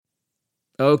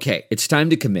Okay, it's time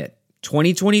to commit.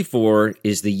 2024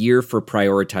 is the year for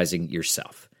prioritizing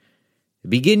yourself.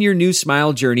 Begin your new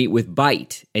smile journey with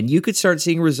Byte, and you could start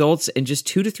seeing results in just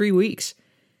 2 to 3 weeks.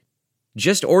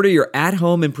 Just order your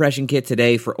at-home impression kit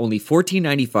today for only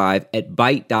 $14.95 at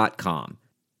Byte.com.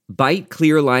 Byte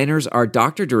clear liners are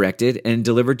doctor-directed and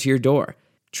delivered to your door.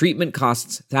 Treatment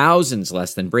costs thousands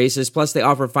less than braces, plus they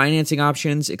offer financing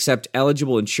options, accept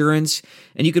eligible insurance,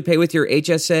 and you could pay with your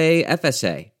HSA,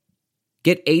 FSA.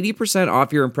 Get 80%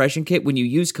 off your impression kit when you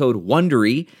use code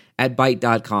WONDERY at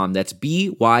Byte.com. That's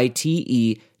BYTE.com.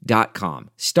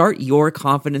 Start your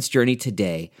confidence journey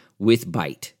today with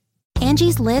Byte.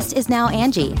 Angie's List is now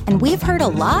Angie, and we've heard a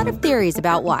lot of theories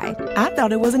about why. I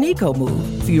thought it was an eco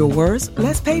move. Fewer words,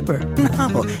 less paper.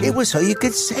 No, it was so you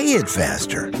could say it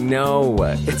faster. No,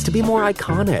 it's to be more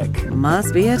iconic.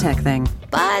 Must be a tech thing.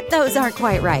 But those aren't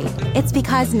quite right. It's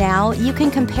because now you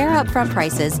can compare upfront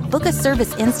prices, book a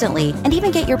service instantly, and even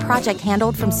get your project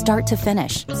handled from start to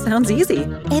finish. Sounds easy.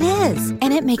 It is,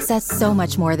 and it makes us so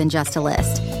much more than just a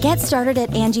list. Get started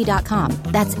at Angie.com.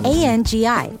 That's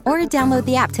ANGI, or download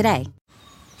the app today.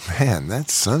 Man,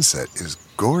 that sunset is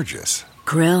gorgeous.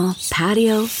 Grill,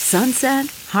 patio, sunset.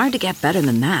 Hard to get better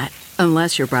than that.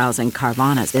 Unless you're browsing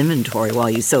Carvana's inventory while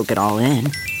you soak it all in.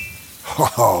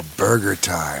 Oh, burger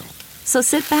time. So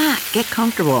sit back, get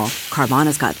comfortable.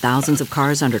 Carvana's got thousands of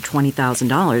cars under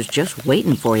 $20,000 just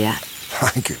waiting for you.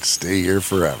 I could stay here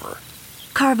forever.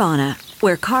 Carvana,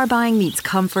 where car buying meets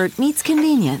comfort meets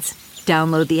convenience.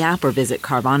 Download the app or visit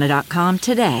Carvana.com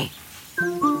today.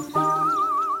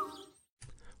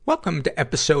 Welcome to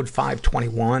episode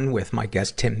 521 with my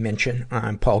guest Tim Minchin.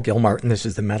 I'm Paul Gilmartin. This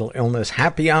is the Mental Illness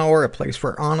Happy Hour, a place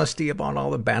for honesty about all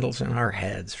the battles in our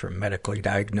heads, from medically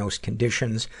diagnosed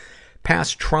conditions,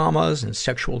 past traumas, and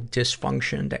sexual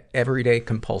dysfunction to everyday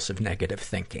compulsive negative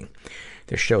thinking.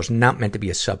 This show's not meant to be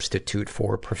a substitute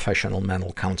for professional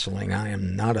mental counseling. I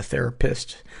am not a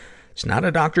therapist. It's not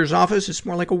a doctor's office. It's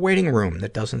more like a waiting room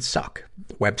that doesn't suck.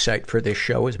 The website for this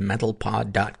show is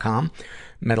mentalpod.com.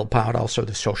 Mentalpod, also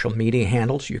the social media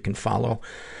handles you can follow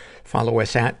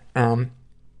us at. I'm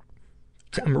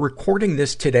recording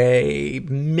this today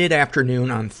mid-afternoon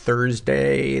on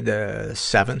Thursday, the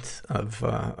 7th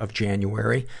of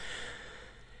January.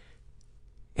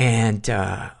 And,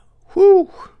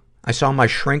 I saw my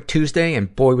shrink Tuesday,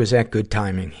 and boy, was that good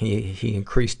timing. He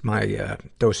increased my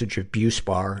dosage of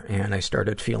Buspar, and I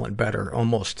started feeling better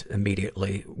almost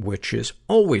immediately, which is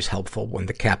always helpful when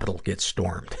the Capitol gets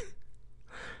stormed.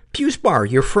 Buspar,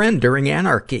 your friend during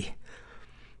anarchy.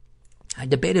 I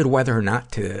debated whether or not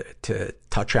to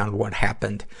touch on what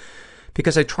happened,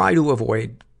 because I try to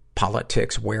avoid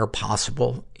politics where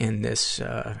possible in this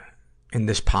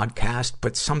podcast,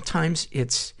 but sometimes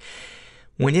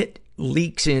when it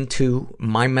leaks into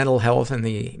my mental health and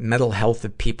the mental health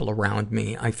of people around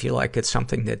me, I feel like it's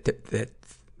something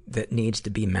that needs to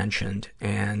be mentioned.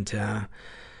 And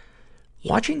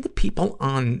watching the people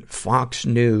on Fox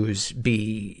News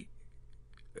be,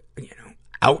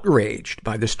 outraged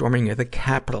by the storming of the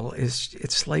Capitol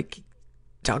it's like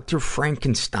Dr.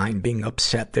 Frankenstein being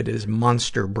upset that his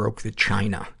monster broke the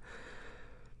china.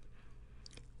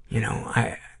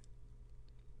 I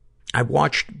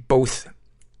watched both.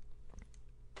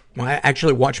 Well, I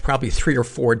actually watched probably 3 or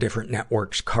 4 different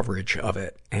networks' coverage of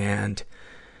it. And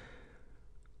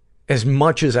as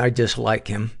much as I dislike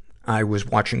him, I was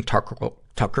watching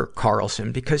Tucker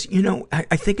Carlson because,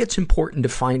 I think it's important to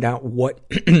find out what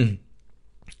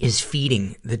is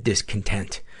feeding the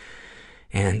discontent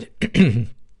and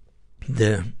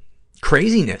the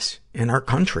craziness in our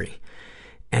country.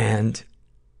 And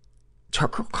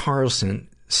Tucker Carlson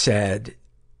said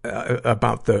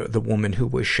about the woman who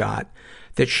was shot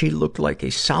that she looked like a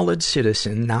solid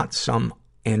citizen, not some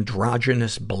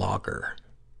androgynous blogger.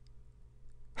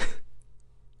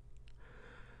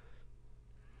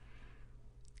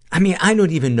 I mean, I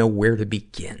don't even know where to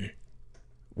begin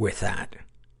with that.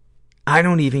 I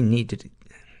don't even need to.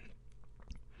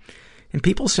 And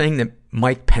people saying that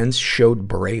Mike Pence showed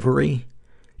bravery.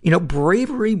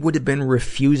 Bravery would have been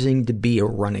refusing to be a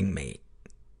running mate,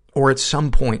 or at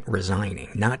some point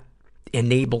resigning, not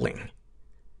enabling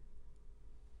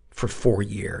for 4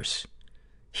 years.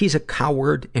 He's a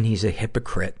coward and he's a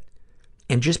hypocrite.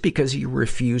 And just because he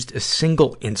refused a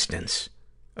single instance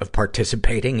of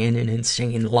participating in an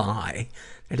insane lie,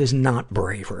 that is not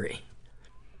bravery.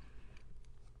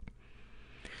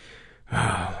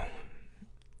 Oh.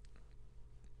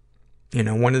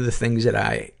 One of the things that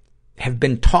I have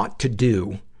been taught to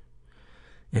do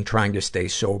in trying to stay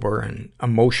sober and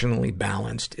emotionally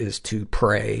balanced is to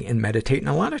pray and meditate. And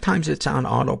a lot of times it's on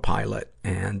autopilot.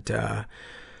 And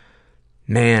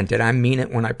Man, did I mean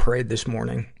it when I prayed this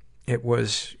morning. It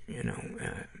was,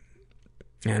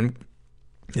 and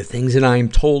the things that I am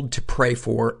told to pray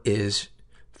for is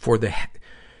for the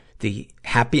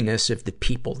happiness of the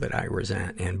people that I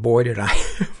resent. And boy, did I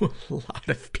have a lot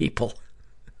of people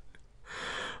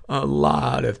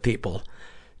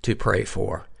to pray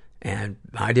for. And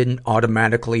I didn't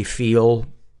automatically feel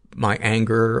my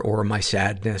anger or my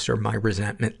sadness or my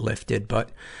resentment lifted, but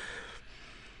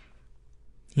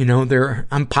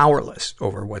I'm powerless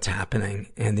over what's happening.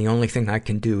 And the only thing I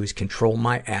can do is control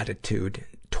my attitude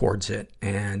towards it.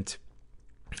 And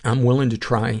I'm willing to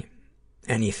try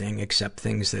anything except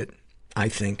things that I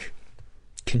think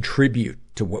contribute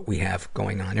to what we have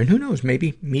going on. And who knows,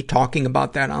 maybe me talking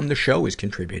about that on the show is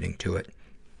contributing to it.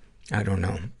 I don't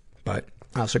know. But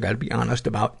I also got to be honest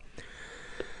about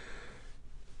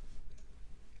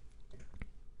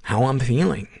how I'm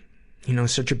feeling.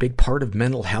 Such a big part of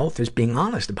mental health is being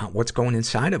honest about what's going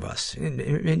inside of us. And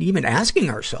even asking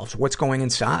ourselves what's going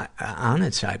on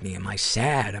inside me. Am I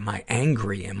sad? Am I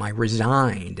angry? Am I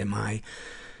resigned? Am I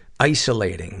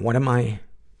isolating? What am I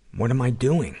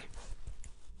doing?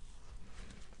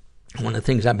 One of the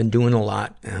things I've been doing a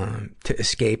lot to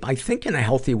escape, I think in a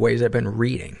healthy way, is I've been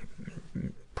reading.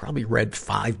 Probably read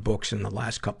 5 books in the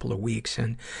last couple of weeks,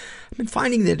 and I've been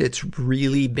finding that it's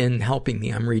really been helping me.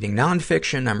 I'm reading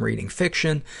nonfiction, I'm reading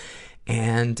fiction,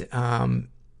 and I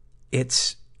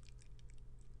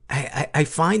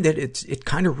find that it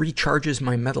kind of recharges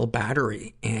my mental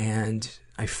battery, and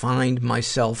I find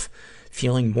myself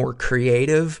feeling more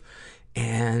creative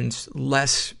and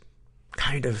less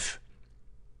kind of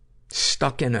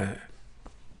stuck in a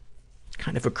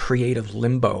kind of a creative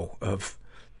limbo of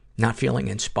not feeling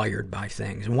inspired by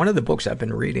things. And one of the books I've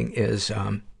been reading is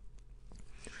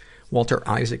Walter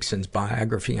Isaacson's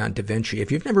biography on Da Vinci.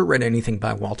 If you've never read anything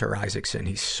by Walter Isaacson,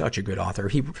 he's such a good author.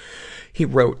 He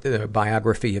wrote the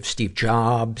biography of Steve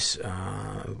Jobs,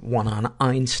 one on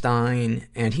Einstein,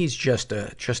 and he's just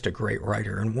a great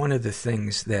writer. And one of the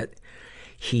things that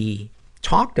he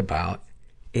talked about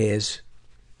is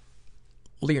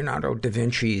Leonardo da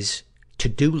Vinci's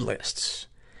to-do lists.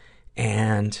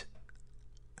 And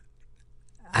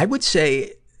I would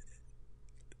say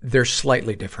they're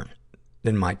slightly different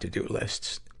than my to-do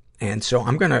lists. And so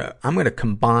I'm gonna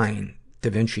combine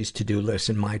Da Vinci's to-do list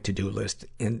and my to-do list,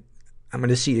 and I'm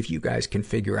gonna see if you guys can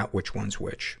figure out which one's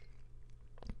which.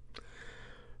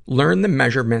 Learn the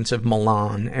measurements of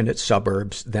Milan and its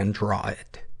suburbs, then draw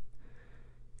it.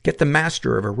 Get the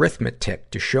master of arithmetic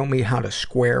to show me how to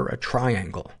square a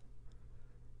triangle.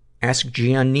 Ask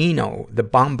Giannino, the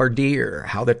bombardier,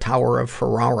 how the Tower of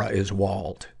Ferrara is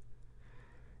walled.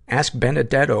 Ask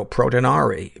Benedetto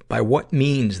Protonari by what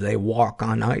means they walk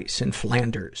on ice in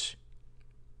Flanders.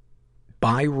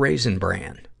 Buy Raisin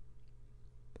Bran.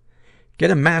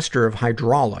 Get a master of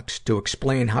hydraulics to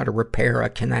explain how to repair a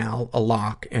canal, a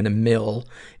lock, and a mill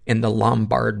in the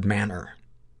Lombard manner.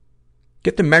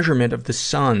 Get the measurement of the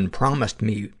sun promised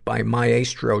me by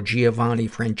Maestro Giovanni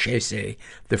Francese,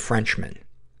 the Frenchman.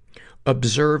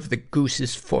 Observe the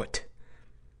goose's foot.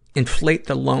 Inflate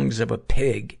the lungs of a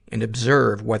pig and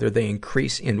observe whether they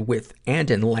increase in width and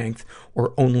in length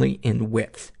or only in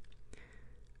width.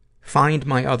 Find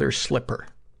my other slipper.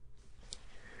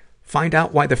 Find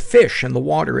out why the fish in the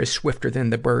water is swifter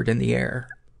than the bird in the air.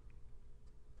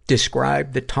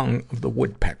 Describe the tongue of the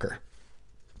woodpecker.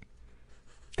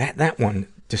 That one,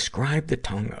 describe the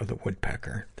tongue of the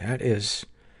woodpecker. That is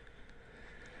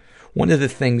one of the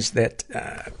things that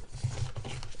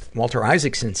Walter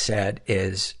Isaacson said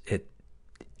is it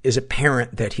is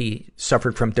apparent that he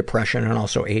suffered from depression and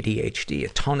also ADHD. A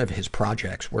ton of his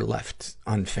projects were left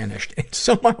unfinished. And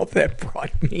somehow that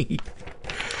brought me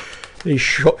a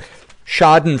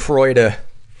schadenfreude, a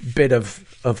bit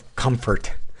of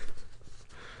comfort.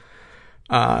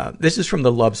 This is from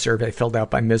the love survey filled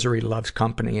out by Misery Loves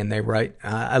Company, and they write,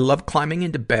 I love climbing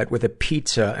into bed with a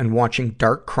pizza and watching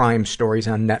dark crime stories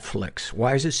on Netflix.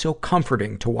 Why is it so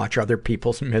comforting to watch other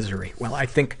people's misery? Well, I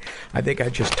think I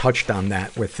just touched on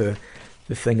that with the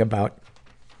thing about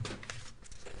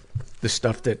the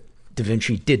stuff that Da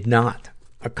Vinci did not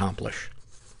accomplish.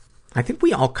 I think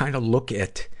we all kind of look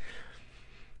at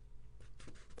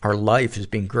our life as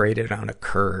being graded on a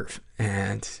curve,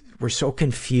 and we're so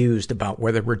confused about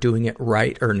whether we're doing it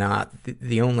right or not.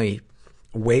 The only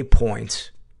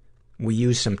waypoints we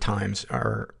use sometimes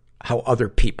are how other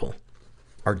people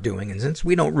are doing. And since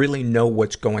we don't really know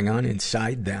what's going on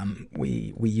inside them,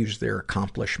 we use their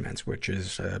accomplishments, which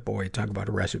is, boy, talk about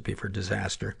a recipe for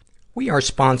disaster. We are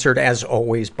sponsored, as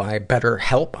always, by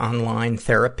BetterHelp Online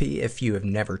Therapy. If you have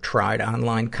never tried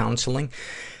online counseling,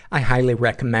 I highly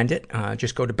recommend it.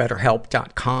 Just go to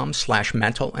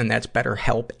betterhelp.com/mental, and that's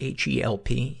BetterHelp,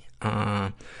 H-E-L-P.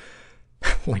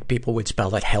 Like people would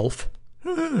spell it health.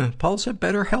 Paul's at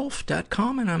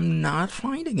betterhealth.com, and I'm not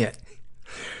finding it.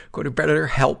 Go to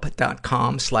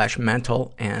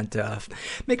betterhelp.com/mental, and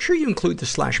make sure you include the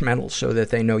 /mental so that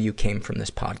they know you came from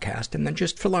this podcast. And then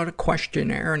just fill out a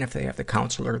questionnaire, and if they have the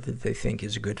counselor that they think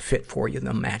is a good fit for you,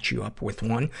 they'll match you up with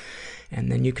one.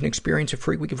 And then you can experience a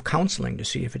free week of counseling to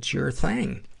see if it's your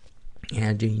thing.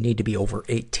 And you need to be over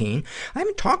 18. I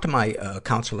haven't talked to my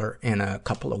counselor in a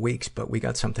couple of weeks, but we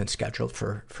got something scheduled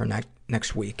for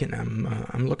next week, and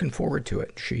I'm looking forward to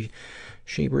it.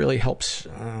 She really helps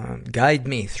guide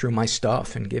me through my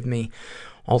stuff and give me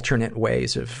alternate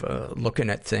ways of looking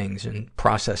at things and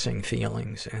processing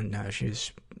feelings, and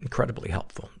she's incredibly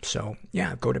helpful. So,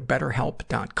 yeah, go to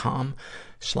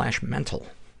betterhelp.com/mental.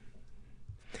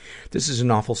 This is an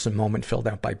awfulsome moment filled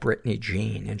out by Brittany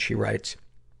Jean, and she writes,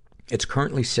 "It's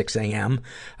currently 6 a.m.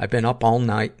 I've been up all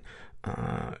night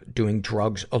doing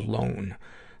drugs alone.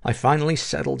 I finally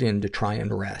settled in to try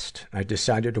and rest. I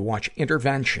decided to watch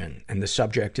Intervention, and the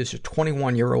subject is a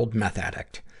 21-year-old meth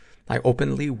addict. I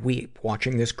openly weep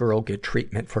watching this girl get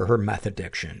treatment for her meth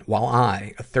addiction, while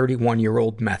I, a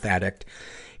 31-year-old meth addict,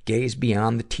 gaze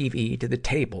beyond the TV to the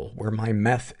table where my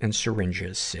meth and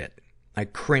syringes sit. I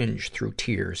cringe through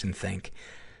tears and think,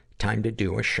 time to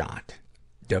do a shot.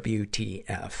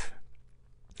 WTF.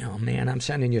 Oh man, I'm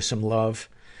sending you some love.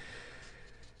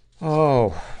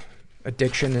 Oh,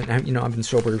 addiction. And I've been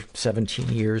sober 17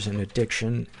 years, and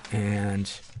addiction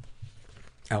and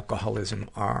alcoholism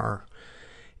are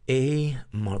a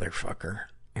motherfucker.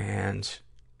 And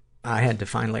I had to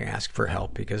finally ask for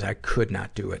help because I could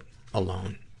not do it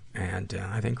alone. And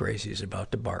I think Gracie's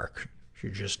about to bark. She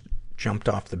just jumped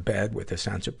off the bed with a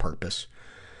sense of purpose.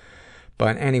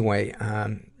 But anyway,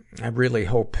 I really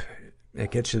hope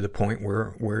it gets to the point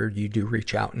where you do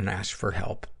reach out and ask for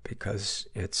help, because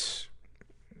it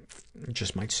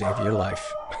just might save your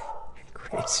life.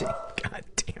 Gracie, God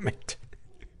damn it.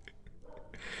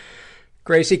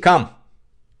 Gracie, come.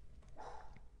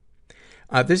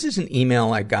 This is an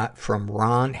email I got from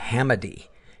Ron Hamady,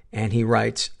 and he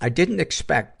writes, I didn't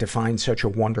expect to find such a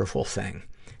wonderful thing.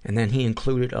 And then he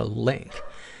included a link.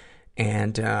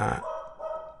 And,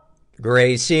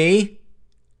 Gracie,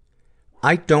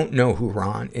 I don't know who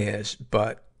Ron is,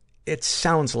 but it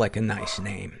sounds like a nice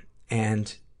name.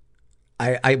 And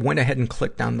I went ahead and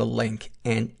clicked on the link,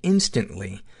 and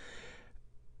instantly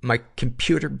my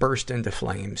computer burst into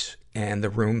flames and the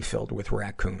room filled with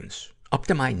raccoons up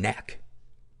to my neck.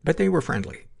 But they were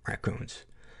friendly raccoons.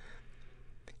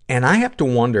 And I have to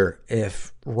wonder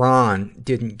if Ron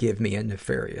didn't give me a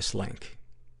nefarious link.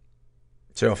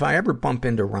 So if I ever bump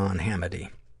into Ron Hamady,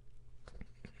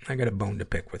 I got a bone to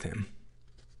pick with him.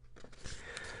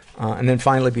 And then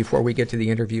finally, before we get to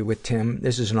the interview with Tim,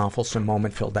 this is an awfulsome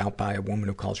moment filled out by a woman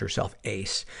who calls herself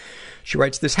Ace. She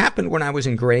writes, this happened when I was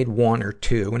in grade 1 or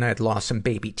 2 and I had lost some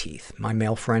baby teeth. My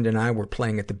male friend and I were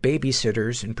playing at the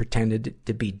babysitter's and pretended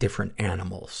to be different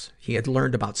animals. He had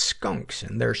learned about skunks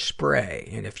and their spray,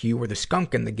 and if you were the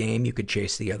skunk in the game, you could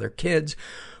chase the other kids,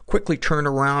 quickly turn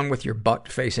around with your butt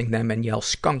facing them and yell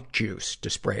skunk juice to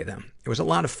spray them. It was a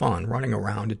lot of fun running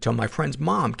around until my friend's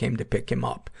mom came to pick him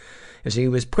up. As he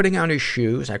was putting on his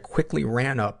shoes, I quickly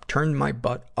ran up, turned my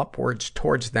butt upwards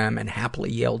towards them, and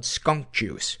happily yelled skunk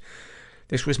juice.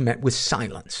 This was met with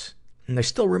silence, and I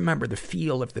still remember the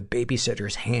feel of the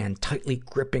babysitter's hand tightly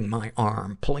gripping my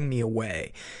arm, pulling me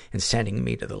away, and sending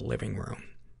me to the living room.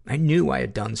 I knew I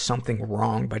had done something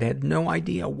wrong, but I had no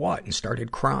idea what, and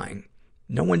started crying.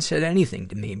 No one said anything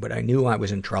to me, but I knew I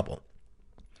was in trouble.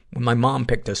 When my mom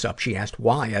picked us up, she asked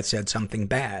why I said something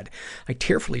bad. I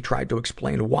tearfully tried to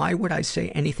explain why would I say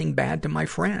anything bad to my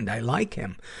friend. I like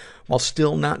him, while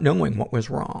still not knowing what was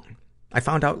wrong. I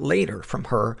found out later from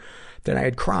her that I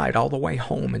had cried all the way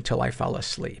home until I fell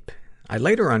asleep. I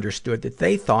later understood that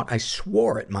they thought I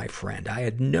swore at my friend. I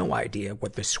had no idea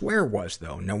what the swear was,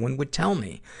 though. No one would tell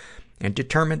me, and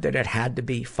determined that it had to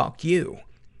be fuck you.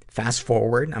 Fast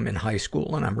forward, I'm in high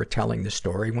school and I'm retelling the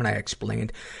story when I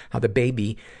explained how the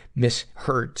baby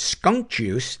misheard skunk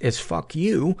juice as fuck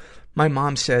you. My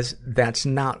mom says that's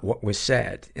not what was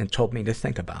said and told me to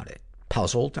think about it.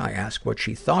 Puzzled, I asked what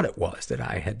she thought it was, that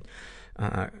I had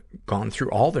gone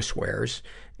through all the swears,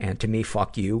 and to me,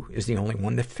 fuck you is the only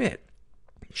one that fit.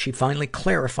 She finally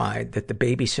clarified that the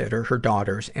babysitter, her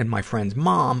daughters, and my friend's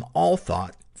mom all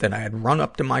thought that I had run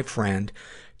up to my friend,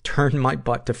 turned my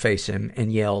butt to face him,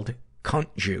 and yelled,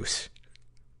 cunt juice.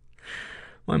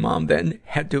 My mom then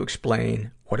had to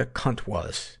explain what a cunt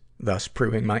was, thus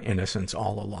proving my innocence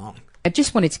all along. I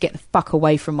just wanted to get the fuck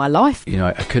away from my life. You know,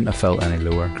 I couldn't have felt any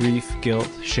lower. Grief, guilt,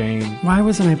 shame. Why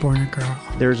wasn't I born a girl?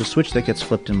 There's a switch that gets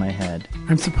flipped in my head.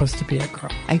 I'm supposed to be a girl.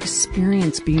 I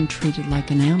experienced being treated like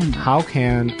an animal. How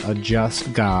can a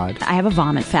just God... I have a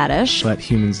vomit fetish. ...let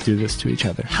humans do this to each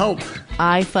other? Help!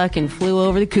 I fucking flew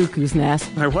over the cuckoo's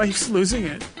nest. My wife's losing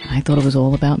it. I thought it was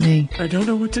all about me. I don't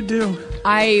know what to do.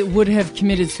 I would have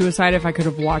committed suicide if I could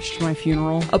have watched my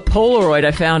funeral. A Polaroid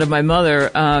I found of my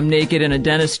mother naked in a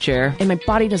dentist chair. And my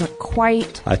body doesn't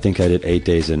quite... I think I did 8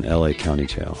 days in LA County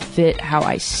Jail. ...fit how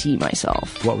I see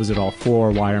myself. What was it all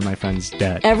for? Why are my friends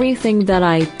dead? Everything that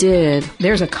I did...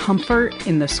 There's a comfort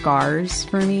in the scars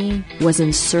for me. ...was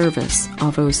in service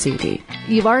of OCD.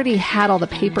 You've already had all the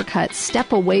paper cuts.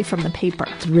 Step away from the paper.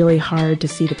 It's really hard to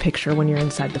see the picture when you're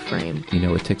inside the frame. You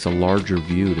know, it takes a larger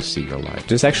view to see your life.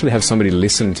 Just actually have somebody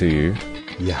listen to you.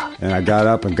 Yeah, and I got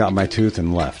up and got my tooth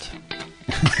and left.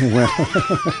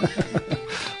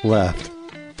 Left.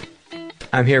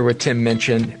 I'm here with Tim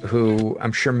Minchin, who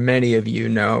I'm sure many of you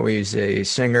know. He's a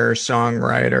singer,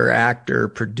 songwriter, actor,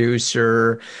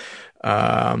 producer,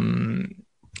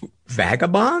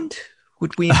 vagabond.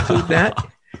 Would we include that?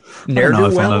 I don't know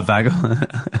if I'm a vagabond.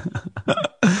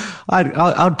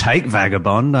 I'll take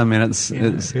vagabond. I mean,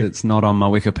 it's not on my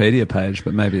Wikipedia page,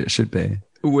 but maybe it should be.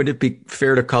 Would it be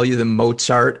fair to call you the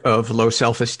Mozart of low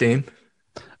self-esteem?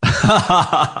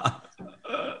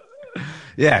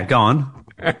 Yeah, go on.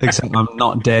 Except I'm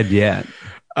not dead yet.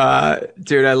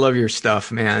 Dude, I love your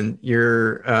stuff, man.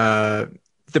 You're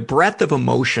the breadth of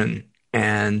emotion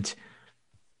and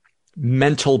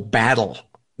mental battle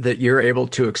that you're able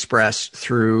to express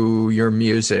through your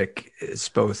music is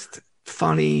both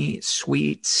funny,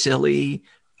 sweet, silly,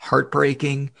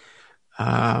 heartbreaking.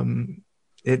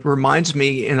 It reminds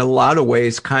me in a lot of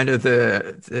ways kind of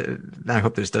I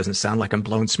hope this doesn't sound like I'm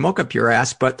blowing smoke up your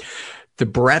ass, but the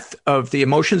breadth of the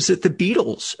emotions that the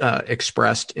Beatles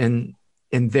expressed in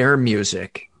their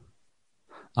music.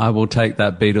 I will take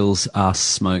that Beatles ass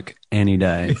smoke any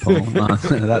day, Paul.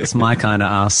 That's my kind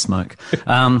of ass smoke.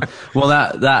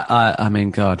 I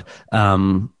mean, God,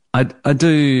 I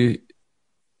do.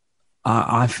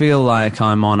 I feel like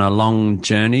I'm on a long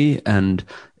journey, and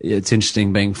it's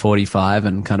interesting being 45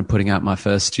 and kind of putting out my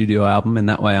first studio album. In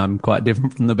that way, I'm quite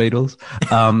different from the Beatles.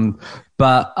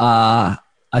 But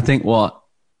I think what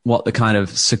the kind of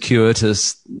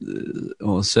circuitous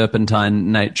or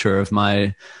serpentine nature of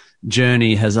my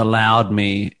journey has allowed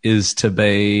me is to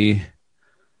be,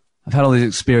 I've had all these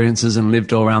experiences and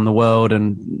lived all around the world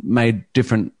and made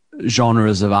different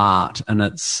genres of art, and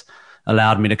it's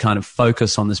allowed me to kind of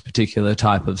focus on this particular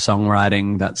type of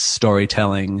songwriting that's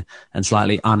storytelling and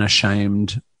slightly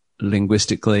unashamed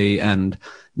linguistically and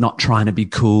not trying to be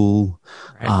cool,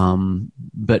 right.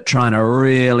 But trying to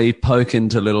really poke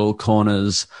into little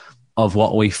corners of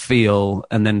what we feel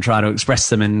and then try to express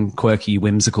them in quirky,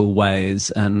 whimsical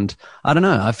ways. And I don't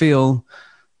know, I feel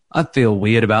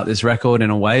weird about this record in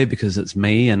a way because it's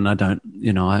me, and I don't,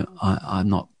 I'm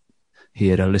not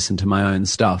here to listen to my own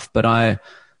stuff, but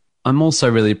I'm also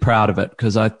really proud of it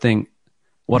because I think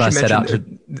what I set out to...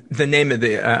 The name of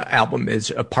the album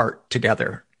is Apart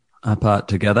Together. Apart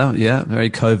Together, yeah. Very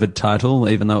COVID title,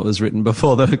 even though it was written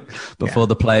before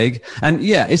the plague. And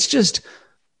yeah, it's just...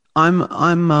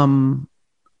 I'm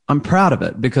proud of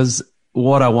it because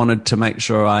what I wanted to make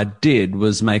sure I did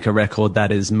was make a record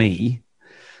that is me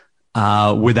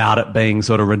without it being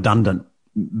sort of redundant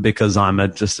because I'm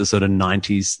just a sort of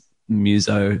 90s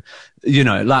muso.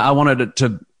 I wanted it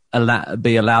to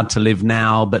be allowed to live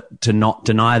now, but to not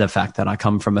deny the fact that I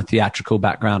come from a theatrical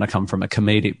background, I come from a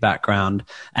comedic background,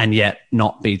 and yet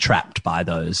not be trapped by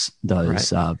those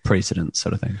right. Precedents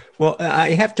sort of thing. Well, I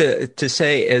have to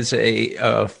say, as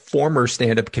a former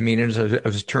stand-up comedian, I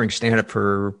was touring stand-up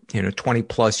for 20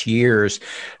 plus years.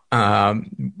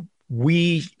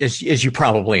 We, as you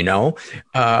probably know,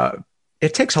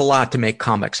 it takes a lot to make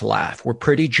comics laugh. We're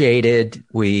pretty jaded.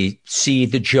 We see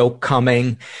the joke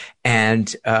coming,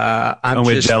 and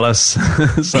we're jealous,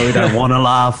 so we don't want to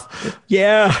laugh.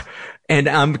 Yeah, and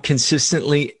I'm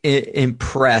consistently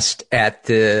impressed at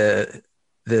the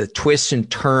twists and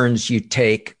turns you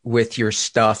take with your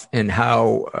stuff and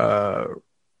how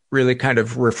really kind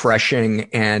of refreshing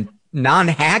and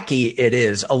non-hacky it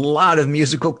is. A lot of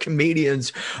musical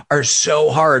comedians are so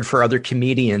hard for other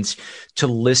comedians to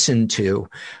listen to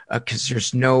because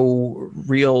there's no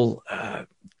real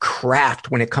craft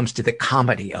when it comes to the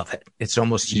comedy of it. It's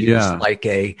almost used like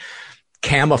a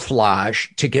camouflage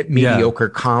to get mediocre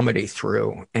comedy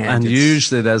through. And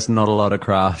usually there's not a lot of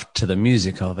craft to the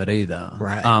music of it either.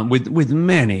 Right. With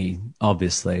many,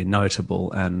 obviously,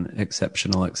 notable and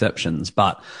exceptional exceptions,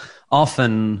 but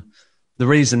often the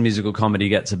reason musical comedy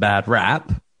gets a bad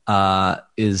rap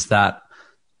is that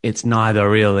it's neither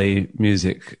really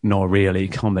music nor really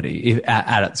comedy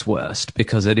at its worst,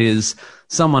 because it is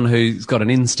someone who's got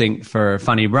an instinct for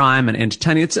funny rhyme and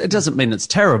entertaining. It doesn't mean it's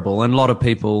terrible, and a lot of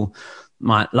people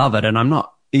might love it, and I'm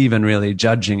not even really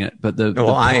judging it. But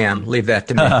I am. Leave that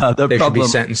to me. They should be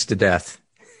sentenced to death.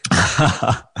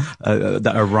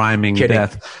 A rhyming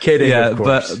death. Kidding, yeah, of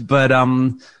course.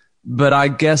 But I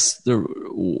guess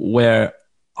where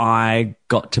I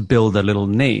got to build a little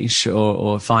niche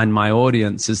or find my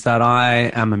audience is that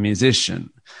I am a musician,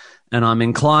 and I'm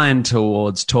inclined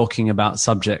towards talking about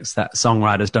subjects that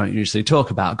songwriters don't usually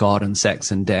talk about, God and sex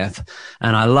and death.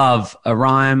 And I love a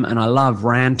rhyme, and I love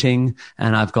ranting,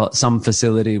 and I've got some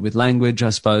facility with language, I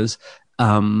suppose.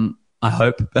 I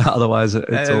hope. Otherwise,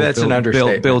 it's all that's an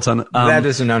understatement. Built on. That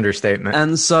is an understatement.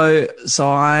 And so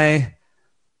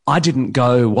I didn't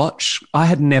go watch. I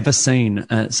had never seen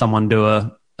someone do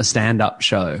a stand-up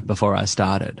show before I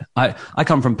started. I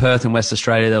come from Perth in West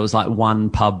Australia. There was like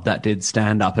one pub that did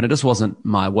stand-up, and it just wasn't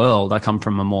my world. I come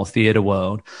from a more theatre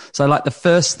world. So like the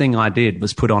first thing I did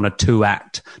was put on a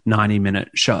 2-act,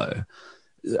 90-minute show.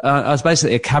 I was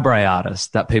basically a cabaret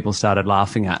artist that people started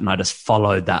laughing at, and I just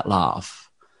followed that laugh.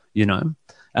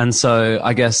 And so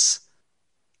I guess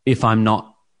if I'm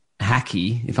not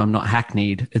hacky, if I'm not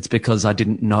hackneyed, it's because I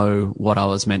didn't know what I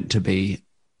was meant to be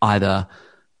either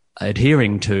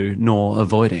adhering to nor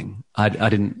avoiding. I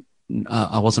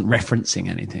wasn't referencing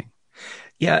anything.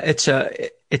 Yeah,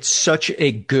 it's such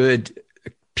a good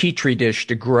petri dish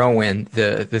to grow in,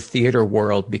 the theater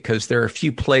world, because there are a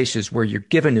few places where you're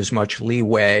given as much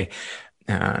leeway,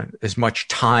 as much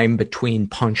time between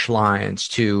punchlines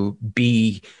to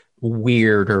be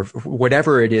weird or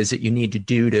whatever it is that you need to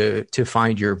do to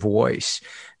find your voice.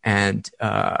 And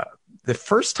the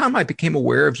first time I became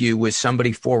aware of you was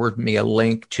somebody forwarded me a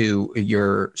link to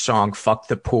your song "Fuck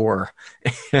the Poor."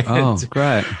 Oh,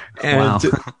 great! Wow.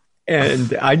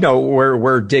 And I know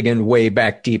we're digging way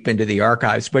back deep into the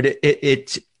archives, but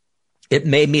it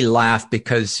made me laugh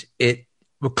because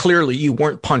clearly you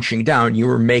weren't punching down. You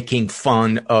were making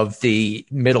fun of the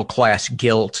middle-class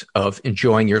guilt of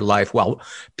enjoying your life while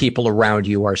people around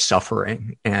you are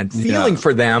suffering and feeling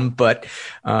for them. But,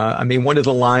 one of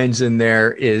the lines in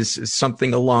there is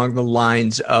something along the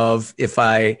lines of, if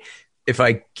I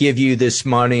give you this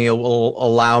money, it will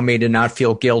allow me to not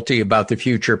feel guilty about the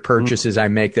future purchases I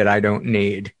make that I don't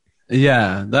need.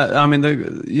 Yeah.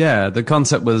 The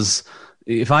concept was,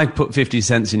 if I put 50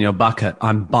 cents in your bucket,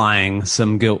 I'm buying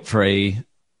some guilt-free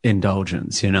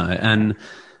indulgence, and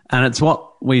it's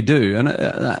what we do. And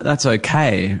that's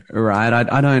okay, right?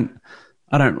 I don't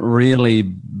really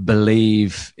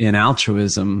believe in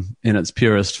altruism in its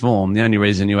purest form. The only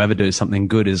reason you ever do something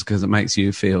good is because it makes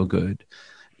you feel good,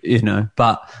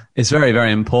 but it's very,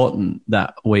 very important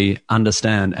that we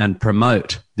understand and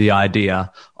promote the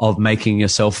idea of making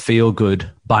yourself feel good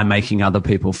by making other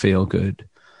people feel good.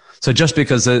 So just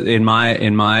because in my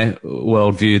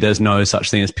worldview, there's no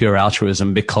such thing as pure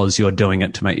altruism because you're doing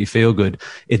it to make you feel good.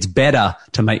 It's better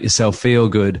to make yourself feel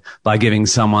good by giving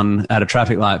someone at a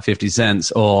traffic light 50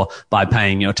 cents or by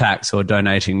paying your tax or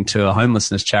donating to a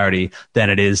homelessness charity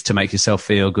than it is to make yourself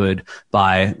feel good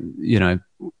by,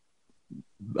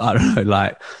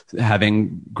 like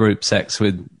having group sex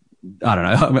with, I don't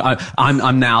know.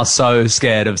 I'm now so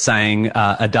scared of saying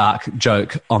a dark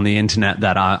joke on the internet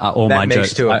that my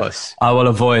jokes. Two of us. I will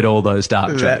avoid all those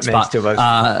dark jokes. That makes two of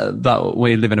us. But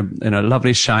we live in a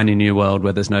lovely shiny new world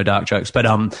where there's no dark jokes. But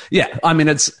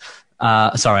it's.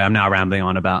 Sorry, I'm now rambling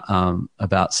on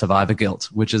about survivor guilt,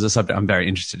 which is a subject I'm very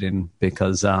interested in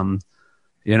because I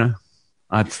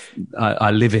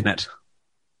live in it.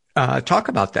 Talk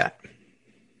about that.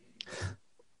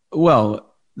 Well,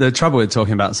 the trouble with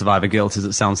talking about survivor guilt is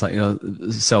it sounds like you're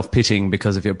self-pitying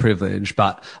because of your privilege,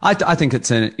 but I think it's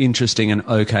an interesting and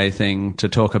okay thing to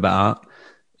talk about.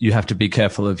 You have to be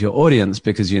careful of your audience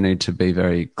because you need to be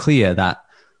very clear that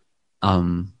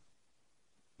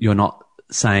you're not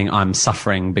saying I'm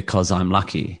suffering because I'm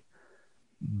lucky,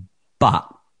 but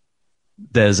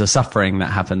there's a suffering that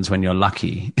happens when you're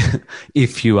lucky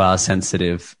if you are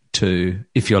sensitive to,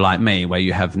 if you're like me, where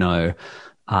you have no...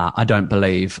 I don't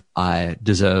believe I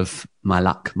deserve my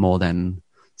luck more than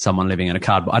someone living in a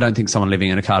cardboard. I don't think someone living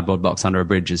in a cardboard box under a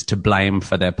bridge is to blame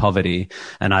for their poverty.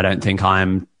 And I don't think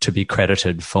I'm to be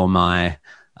credited for my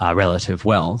relative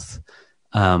wealth.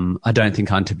 I don't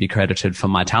think I'm to be credited for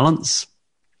my talents.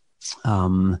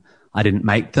 I didn't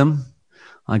make them.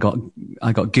 I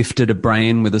got gifted a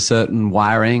brain with a certain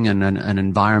wiring and an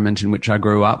environment in which I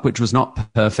grew up, which was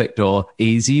not perfect or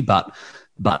easy, but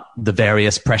but the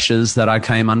various pressures that I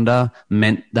came under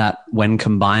meant that when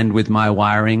combined with my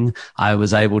wiring, I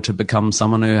was able to become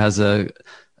someone who has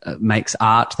makes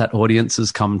art that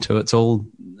audiences come to. It's all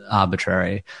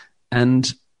arbitrary.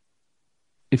 And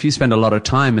if you spend a lot of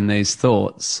time in these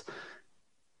thoughts,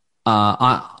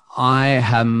 I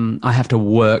have to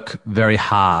work very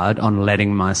hard on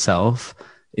letting myself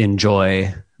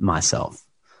enjoy myself.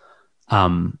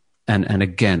 And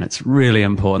again, it's really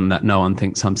important that no one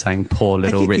thinks I'm saying poor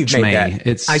little rich me. I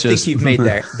think you've made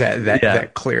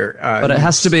that clear. But it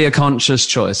has to be a conscious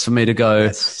choice for me to go.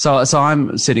 Yes. So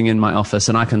I'm sitting in my office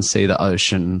and I can see the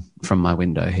ocean from my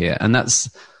window here. And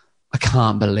I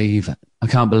can't believe it. I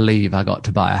can't believe I got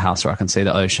to buy a house where I can see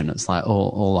the ocean. It's like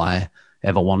all I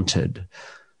ever wanted.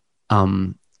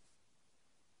 And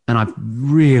I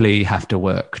really have to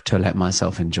work to let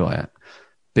myself enjoy it,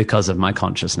 because of my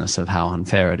consciousness of how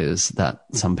unfair it is that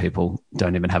some people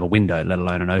don't even have a window, let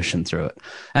alone an ocean through it.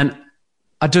 And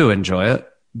I do enjoy it,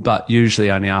 but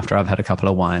usually only after I've had a couple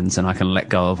of wines and I can let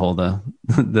go of all the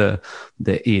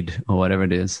id or whatever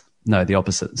it is. No, the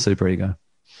opposite, superego.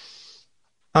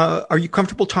 Are you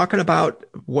comfortable talking about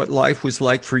what life was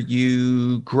like for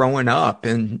you growing up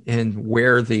and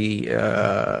where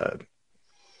the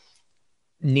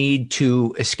need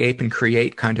to escape and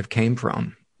create kind of came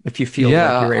from? If you feel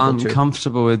like you're able to. I'm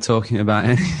comfortable with talking about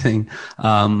anything.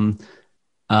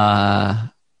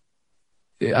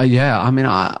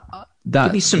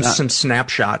 Give me some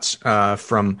snapshots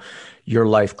from your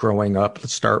life growing up.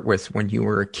 Let's start with when you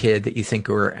were a kid that you think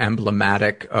were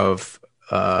emblematic of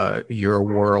your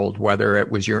world, whether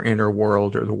it was your inner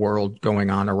world or the world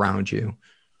going on around you.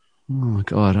 Oh my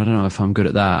God, I don't know if I'm good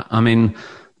at that. I mean,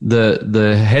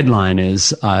 the headline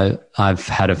is I've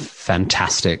had a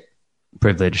fantastic,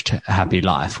 privileged, happy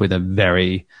life with a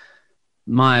very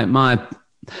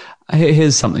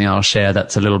here's something I'll share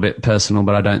that's a little bit personal,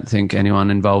 but I don't think anyone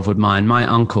involved would mind. My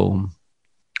uncle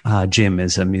Jim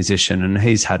is a musician, and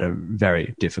he's had a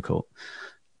very difficult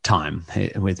time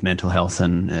with mental health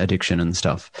and addiction and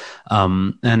stuff,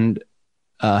 and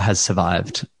has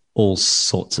survived all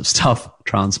sorts of stuff,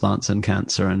 transplants and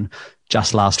cancer, and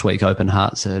just last week open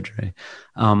heart surgery.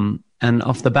 And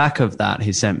off the back of that,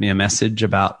 he sent me a message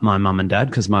about my mum and dad,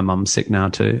 because my mum's sick now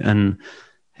too. And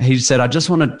he said, I just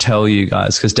want to tell you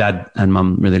guys, because dad and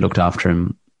mum really looked after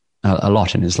him a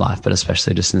lot in his life, but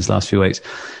especially just in his last few weeks.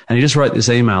 And he just wrote this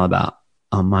email about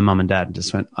my mum and dad, and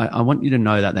just went, I want you to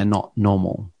know that they're not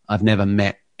normal. I've never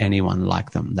met anyone like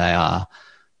them. They are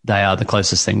the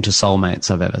closest thing to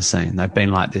soulmates I've ever seen. They've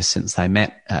been like this since they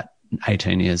met at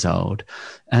 18 years old.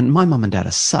 And my mum and dad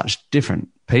are such different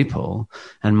people.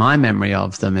 And my memory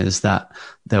of them is that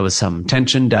there was some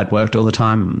tension. Dad worked all the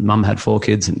time. Mum had 4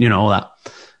 kids and, all that.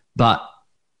 But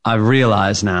I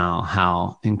realize now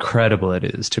how incredible it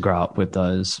is to grow up with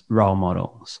those role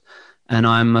models. And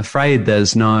I'm afraid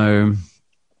there's no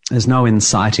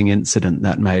inciting incident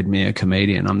that made me a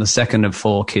comedian. I'm the second of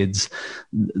 4 kids.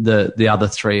 The other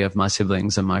 3 of my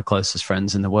siblings are my closest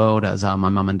friends in the world, as are my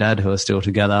mum and dad, who are still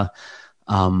together.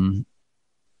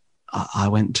 I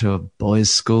went to a boys'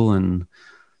 school, and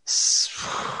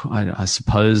I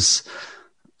suppose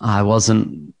I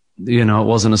wasn't, it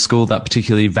wasn't a school that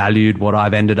particularly valued what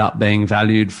I've ended up being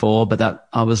valued for, but that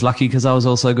I was lucky because I was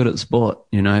also good at sport.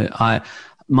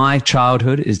 My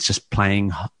childhood is just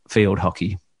playing field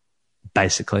hockey.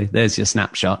 Basically, there's your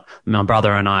snapshot. My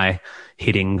brother and I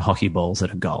hitting hockey balls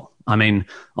at a goal. I mean,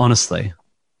 honestly,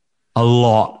 a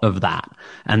lot of that.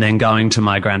 And then going to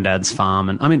my granddad's farm.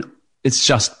 And I mean, it's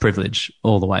just privilege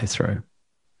all the way through.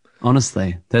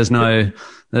 Honestly, there's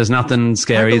nothing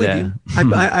scary there.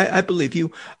 I believe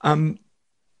you.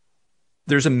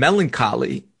 There's a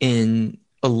melancholy in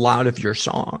a lot of your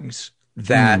songs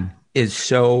that is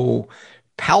so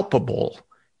palpable.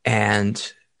 And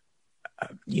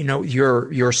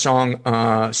your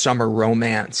song, Summer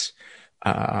Romance,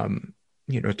 don't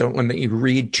let me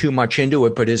read too much into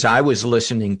it, but as I was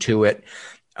listening to it,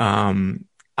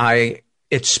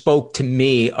 it spoke to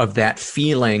me of that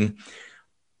feeling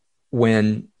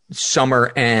when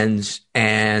summer ends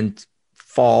and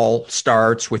fall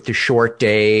starts with the short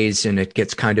days, and it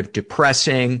gets kind of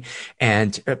depressing.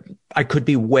 And I could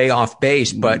be way off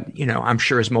base, but I'm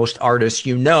sure as most artists,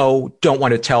 don't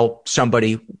want to tell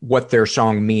somebody what their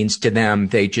song means to them.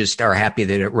 They just are happy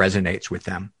that it resonates with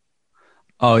them.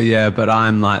 Oh yeah, but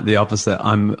I'm like the opposite.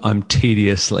 I'm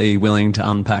tediously willing to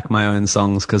unpack my own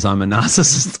songs because I'm a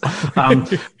narcissist.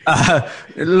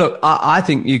 Look, I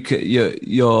think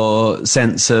your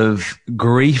sense of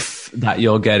grief that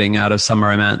you're getting out of Summer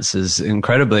Romance is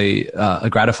incredibly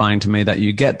gratifying to me that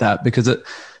you get that, because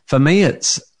for me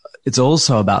it's it's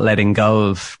also about letting go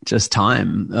of just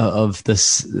time, of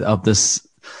this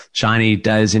shiny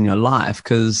days in your life.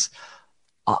 Because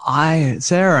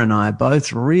Sarah and I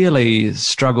both really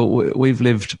struggle. We've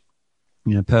lived,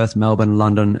 Perth, Melbourne,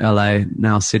 London, LA,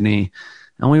 now Sydney,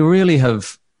 and we really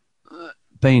have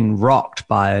been rocked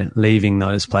by leaving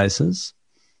those places,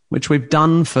 which we've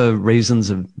done for reasons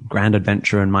of grand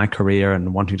adventure in my career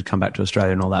and wanting to come back to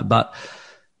Australia and all that. But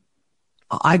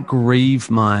I grieve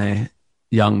my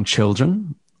young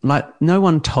children. Like, no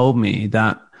one told me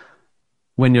that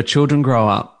when your children grow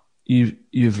up,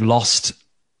 you've lost,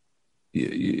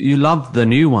 you love the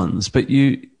new ones, but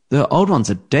the old ones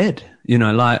are dead.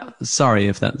 Like, sorry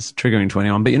if that's triggering to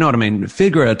anyone, but you know what I mean?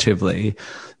 Figuratively,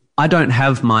 I don't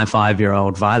have my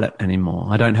 5-year-old Violet anymore.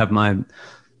 I don't have my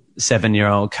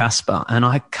 7-year-old Casper, and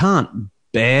I can't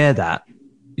bear that,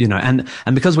 and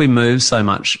because we move so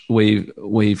much,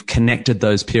 we've connected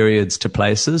those periods to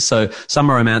places. So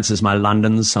Summer Romance is my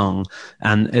London song,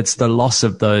 and it's the loss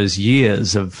of those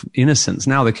years of innocence.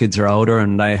 Now the kids are older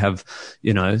and they have,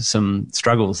 some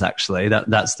struggles. Actually,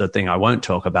 that's the thing I won't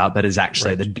talk about, but is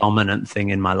actually the dominant thing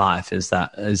in my life is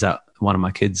that one of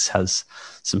my kids has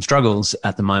some struggles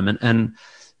at the moment,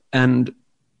 and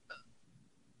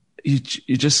you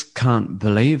just can't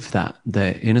believe that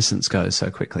the innocence goes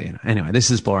so quickly. Anyway, this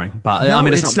is boring, but no, I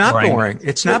mean, it's not boring.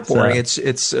 It's not boring.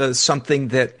 It's something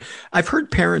that I've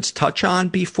heard parents touch on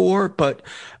before, but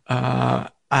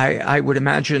I would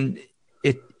imagine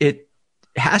it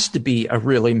has to be a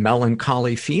really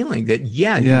melancholy feeling that,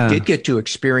 you did get to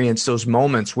experience those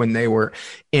moments when they were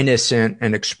innocent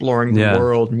and exploring the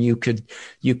world, and you could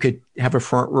have a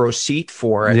front row seat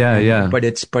for it.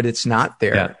 But it's not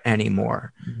there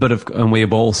anymore. And we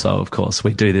also, of course,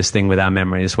 we do this thing with our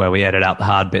memories where we edit out the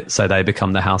hard bits so they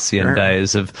become the halcyon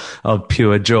days of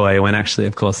pure joy, when actually,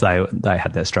 of course, they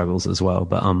had their struggles as well.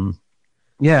 But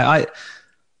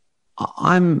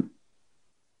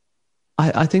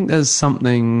I think there's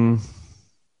something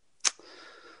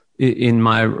in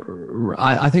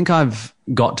I think I've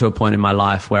got to a point in my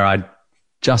life where I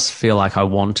just feel like I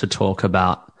want to talk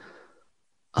about,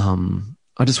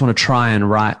 I just want to try and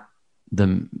write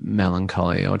the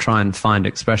melancholy or try and find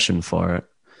expression for it.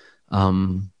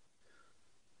 I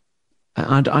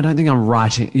don't think I'm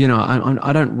writing,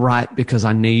 I don't write because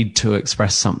I need to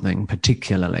express something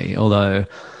particularly, although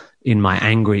in my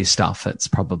angry stuff, it's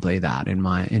probably that. In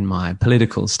my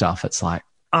political stuff, it's like,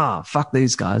 fuck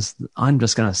these guys. I'm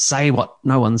just going to say what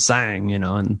no one's saying,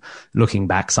 and looking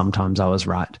back, sometimes I was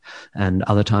right and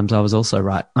other times I was also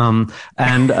right. But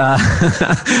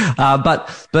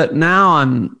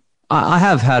now I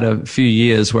have had a few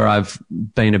years where I've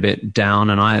been a bit down,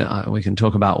 and we can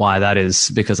talk about why that is,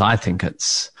 because I think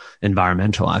it's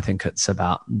environmental. I think it's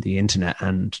about the internet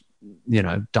and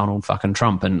Donald fucking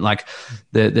Trump. And like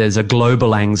there's a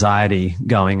global anxiety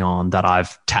going on that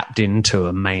I've tapped into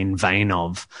a main vein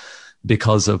of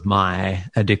because of my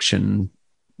addiction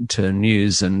to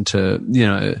news and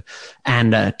to,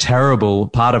 and a terrible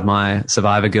part of my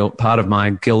survivor guilt, part of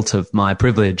my guilt of my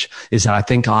privilege is that I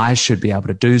think I should be able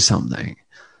to do something.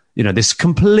 This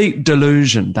complete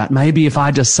delusion that maybe if I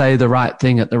just say the right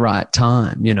thing at the right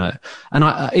time,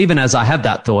 and even as I have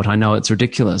that thought, I know it's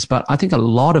ridiculous, but I think a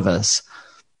lot of us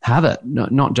have it,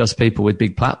 not just people with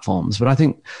big platforms, but I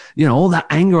think, all that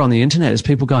anger on the internet is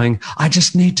people going, I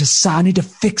need to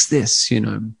fix this,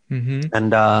 Mm-hmm.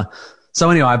 And,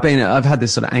 so anyway, I've had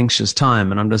this sort of anxious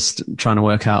time, and I'm just trying to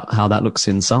work out how that looks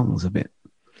in songs a bit.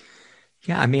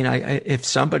 Yeah. I mean, if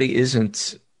somebody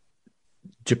isn't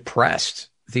depressed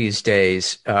these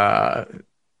days, they're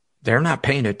not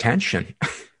paying attention.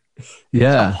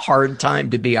 Yeah. It's a hard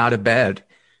time to be out of bed.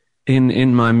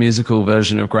 In my musical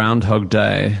version of Groundhog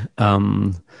Day,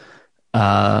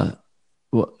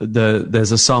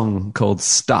 there's a song called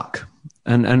Stuck,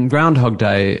 and Groundhog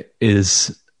Day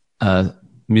is a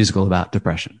musical about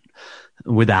depression,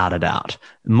 without a doubt.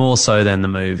 More so than the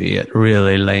movie, it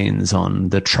really leans on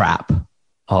the trap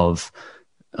of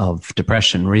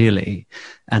depression, really.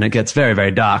 And it gets very,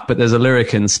 very dark. But there's a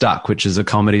lyric in Stuck, which is a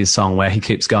comedy song where he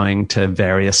keeps going to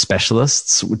various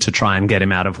specialists to try and get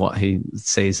him out of what he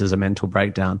sees as a mental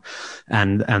breakdown.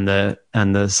 And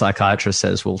the psychiatrist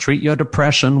says, we'll treat your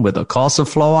depression with a course of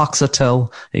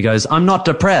fluoxetine. He goes, I'm not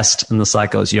depressed. And the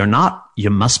psych goes, you're not, you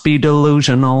must be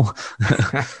delusional,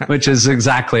 which is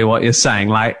exactly what you're saying.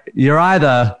 Like, you're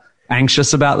either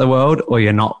anxious about the world or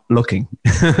you're not looking.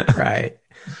 Right.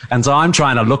 And so I'm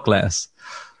trying to look less.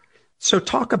 So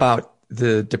talk about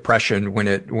the depression when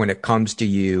it comes to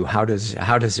you. How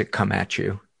does it come at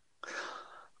you?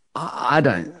 I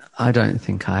don't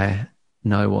think I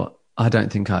know I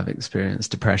don't think I've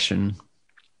experienced depression.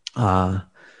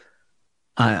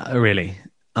 I really,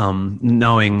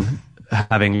 knowing,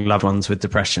 having loved ones with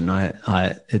depression,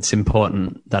 it's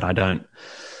important that I don't.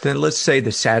 Then let's say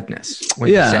the sadness.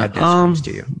 When the sadness comes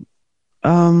to you.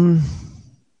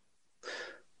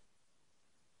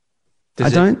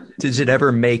 Does it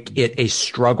ever make it a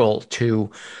struggle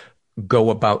to go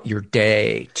about your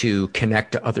day, to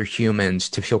connect to other humans,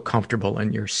 to feel comfortable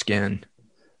in your skin?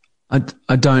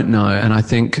 I don't know, and I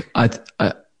think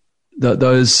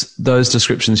those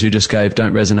descriptions you just gave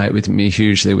don't resonate with me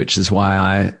hugely, which is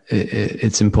why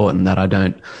it's important that I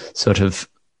don't sort of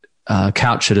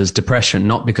couch it as depression,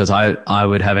 not because I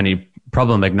would have any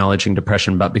problem acknowledging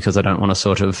depression, but because I don't want to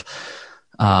sort of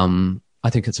I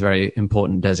think it's a very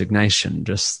important designation.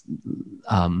 Just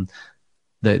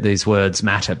these words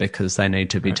matter because they need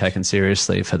to be taken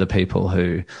seriously for the people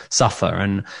who suffer.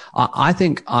 And I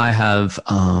think I have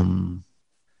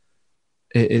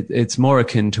it's more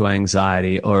akin to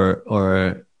anxiety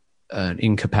or an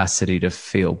incapacity to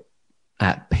feel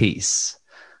at peace.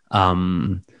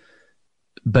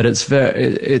 But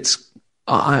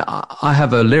I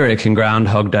have a lyric in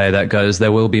Groundhog Day that goes,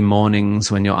 "There will be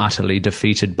mornings when you're utterly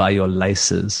defeated by your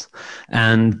laces."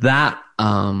 And that,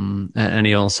 and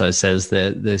he also says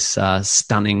that this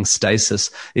stunning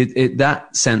stasis,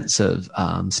 that sense of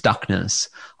stuckness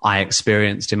I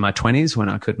experienced in my 20s when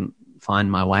I couldn't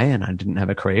find my way and I didn't have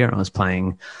a career. I was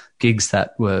playing gigs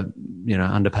that were,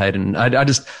 underpaid, and I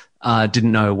just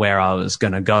didn't know where I was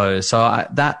going to go. So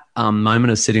that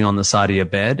moment of sitting on the side of your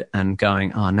bed and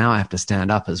going, oh, now I have to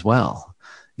stand up as well.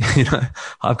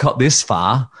 I've got this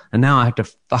far and now I have to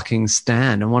fucking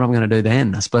stand. And what am I going to do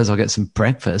then? I suppose I'll get some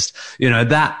breakfast.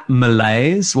 That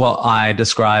malaise, what I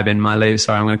describe in my leave.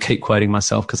 Sorry, I'm going to keep quoting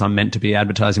myself because I'm meant to be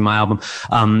advertising my album.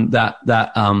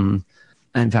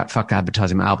 In fact, fuck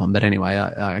advertising my album. But anyway,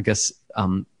 I guess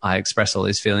I express all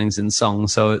these feelings in song,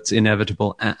 so it's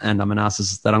inevitable. And I'm a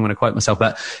narcissist that I'm going to quote myself.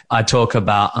 But I talk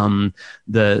about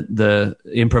the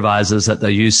improvisers at the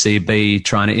UCB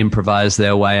trying to improvise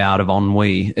their way out of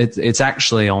ennui. It's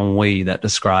actually ennui that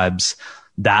describes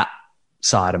that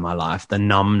side of my life, the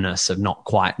numbness of not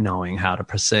quite knowing how to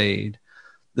proceed.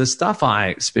 The stuff I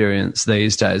experience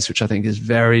these days, which I think is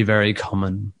very, very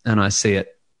common, and I see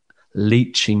it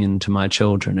leaching into my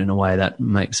children in a way that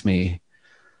makes me,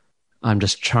 I'm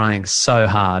just trying so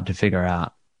hard to figure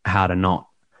out how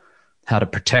to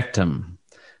protect them,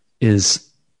 is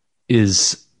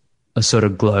a sort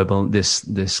of global,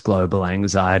 this global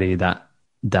anxiety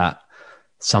that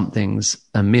something's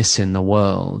amiss in the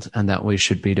world and that we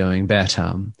should be doing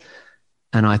better.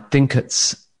 And I think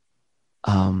it's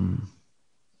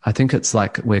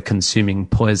like we're consuming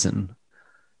poison,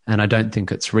 and I don't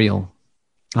think it's real.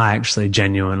 I actually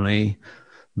genuinely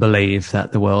believe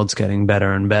that the world's getting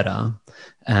better and better.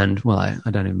 And, well, I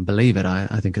don't even believe it.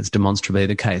 I think it's demonstrably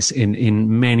the case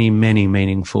in many, many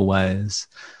meaningful ways.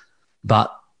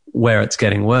 But where it's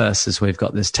getting worse is we've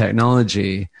got this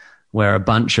technology where a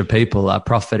bunch of people are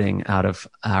profiting out of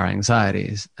our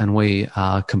anxieties and we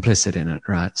are complicit in it,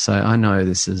 right? So I know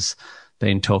this has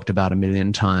been talked about a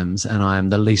million times, and I am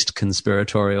the least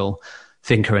conspiratorial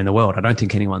thinker in the world. I don't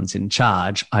think anyone's in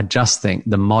charge. I just think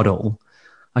the model,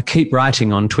 I keep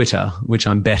writing on Twitter, which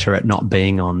I'm better at not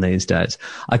being on these days.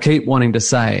 I keep wanting to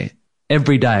say,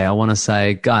 every day I want to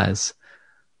say, guys,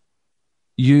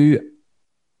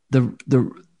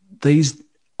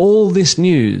 all this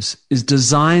news is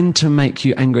designed to make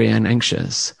you angry and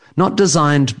anxious. Not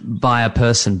designed by a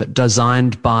person, but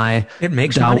designed by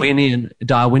Darwinian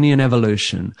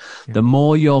evolution. Yeah. The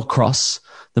more you're cross,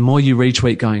 the more you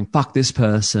retweet going, fuck this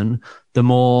person, the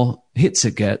more hits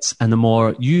it gets, and the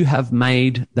more you have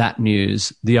made that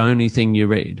news the only thing you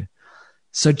read.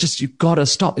 So just, you've got to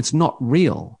stop. It's not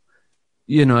real.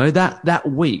 That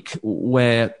week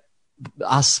where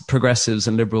us progressives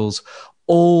and liberals,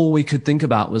 all we could think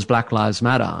about was Black Lives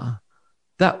Matter,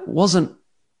 there wasn't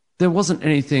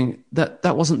anything,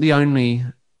 that wasn't the only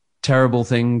terrible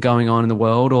thing going on in the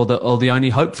world, or the only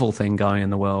hopeful thing going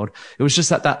in the world. It was just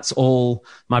that's all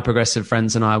my progressive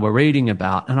friends and I were reading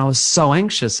about, and I was so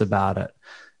anxious about it.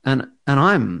 And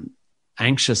I'm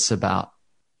anxious about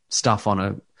stuff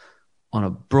on a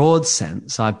broad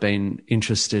sense. I've been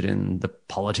interested in the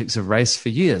politics of race for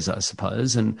years, I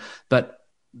suppose, but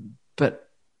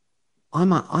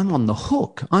I'm on the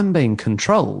hook. I'm being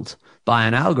controlled by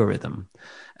an algorithm,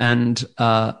 and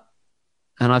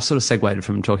I've sort of segued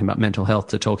from talking about mental health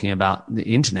to talking about the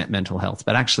internet mental health.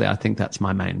 But actually, I think that's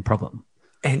my main problem.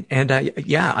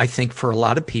 I think for a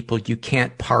lot of people, you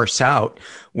can't parse out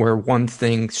where one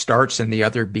thing starts and the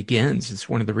other begins. It's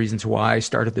one of the reasons why I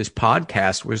started this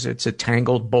podcast was it's a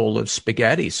tangled bowl of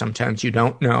spaghetti. Sometimes you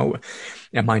don't know,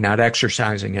 am I not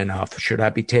exercising enough? Should I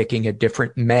be taking a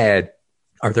different med?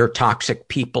 Are there toxic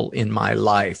people in my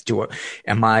life?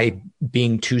 Am I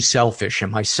being too selfish?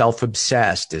 Am I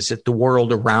self-obsessed? Is it the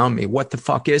world around me? What the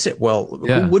fuck is it? Well,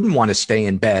 who wouldn't want to stay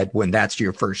in bed when that's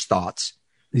your first thoughts?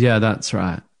 Yeah, that's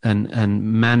right.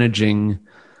 And managing,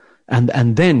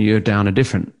 and then you're down a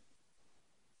different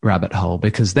rabbit hole,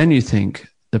 because then you think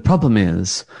the problem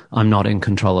is I'm not in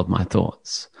control of my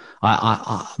thoughts.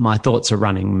 My thoughts are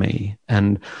running me,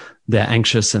 and they're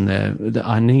anxious, and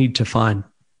I need to find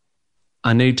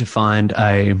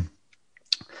a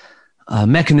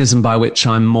mechanism by which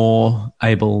I'm more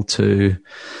able to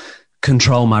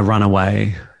control my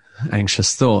runaway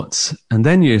anxious thoughts. And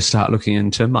then you start looking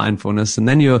into mindfulness, and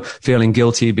then you're feeling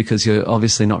guilty because you're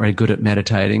obviously not very good at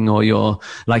meditating, or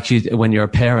when you're a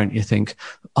parent, you think,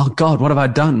 oh God, what have I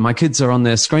done? My kids are on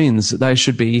their screens. They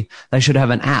should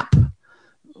have an app.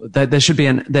 There should be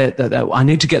I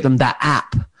need to get them that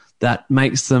app that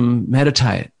makes them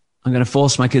meditate. I'm going to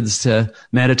force my kids to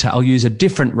meditate. I'll use a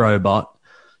different robot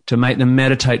to make them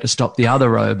meditate to stop the other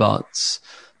robots.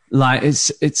 Like,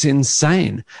 it's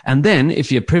insane. And then if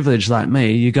you're privileged like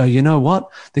me, you go, you know what?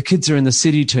 The kids are in the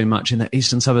city too much, in the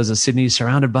eastern suburbs of Sydney,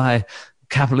 surrounded by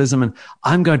capitalism, and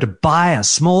I'm going to buy a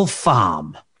small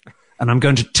farm, and I'm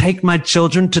going to take my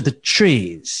children to the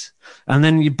trees. And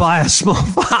then you buy a small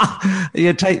farm,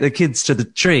 you take the kids to the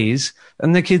trees,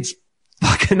 and the kids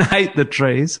fucking hate the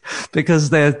trees because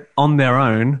they're on their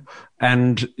own.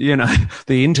 And, you know,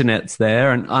 the internet's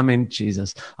there. And I mean,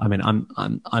 Jesus, I mean,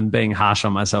 I'm being harsh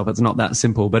on myself. It's not that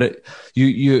simple, but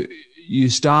you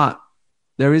start,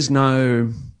 there is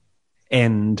no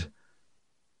end.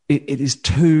 It is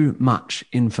too much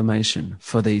information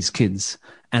for these kids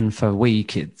and for we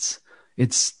kids.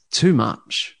 It's too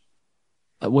much.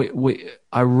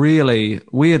 Weirdly,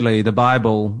 the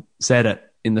Bible said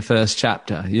it in the first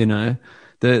chapter, you know,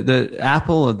 the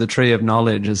apple of the tree of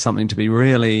knowledge is something to be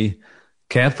really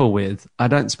careful with. I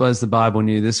don't suppose the Bible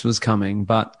knew this was coming,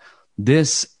 but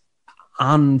this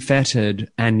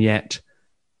unfettered and yet,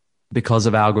 because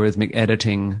of algorithmic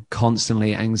editing,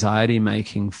 constantly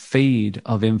anxiety-making feed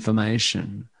of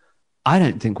information, I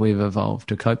don't think we've evolved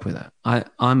to cope with it.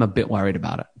 I'm a bit worried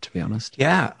about it, to be honest.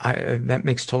 Yeah, that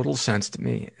makes total sense to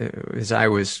me. As I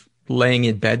was laying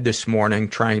in bed this morning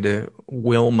trying to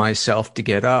will myself to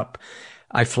get up,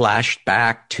 I flashed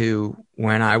back to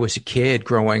when I was a kid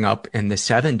growing up in the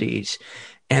 70s,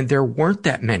 and there weren't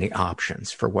that many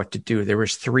options for what to do. There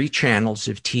was 3 channels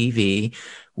of TV.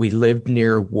 We lived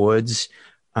near woods.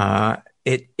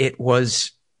 It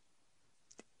was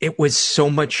so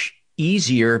much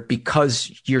easier because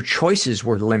your choices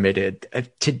were limited.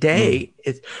 Today,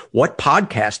 what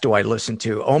podcast do I listen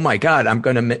to? Oh my God, I'm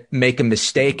going to make a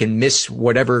mistake and miss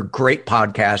whatever great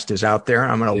podcast is out there.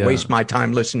 I'm going to waste my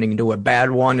time listening to a bad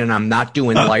one, and I'm not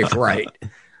doing life right.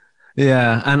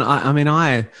 Yeah. And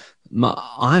I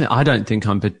don't think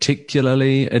I'm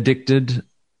particularly addicted,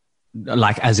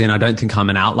 like as in I don't think I'm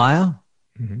an outlier,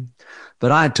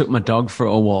 but I took my dog for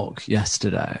a walk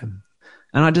yesterday.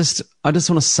 And I just want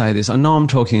to say this. I know I'm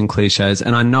talking in cliches,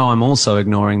 and I know I'm also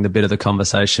ignoring the bit of the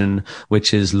conversation,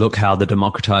 which is, look how the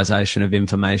democratization of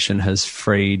information has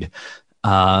freed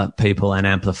people and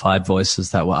amplified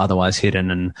voices that were otherwise hidden.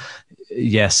 And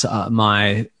yes,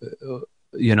 my,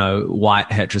 white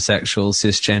heterosexual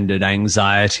cisgendered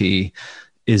anxiety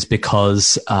is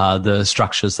because the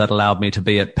structures that allowed me to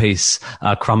be at peace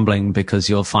are crumbling, because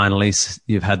you've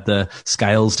had the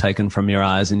scales taken from your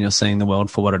eyes and you're seeing the world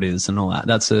for what it is and all that.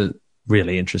 That's a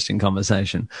really interesting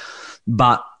conversation.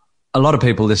 But a lot of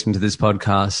people listening to this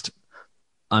podcast,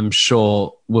 I'm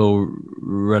sure, will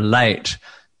relate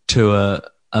to a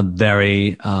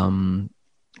very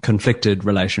conflicted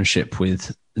relationship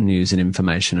with news and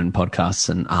information and podcasts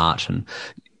and art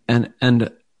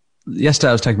and yesterday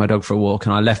I was taking my dog for a walk,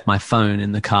 and I left my phone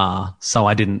in the car, so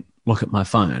I didn't look at my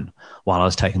phone while I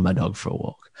was taking my dog for a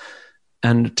walk.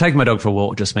 And taking my dog for a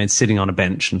walk just means sitting on a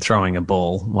bench and throwing a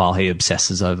ball while he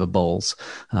obsesses over balls,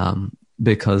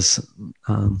 because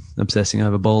obsessing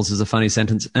over balls is a funny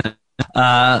sentence.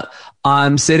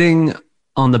 I'm sitting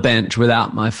on the bench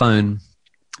without my phone,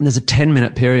 and there's a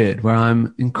 10-minute period where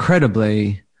I'm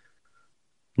incredibly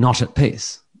not at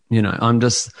peace. You know, I'm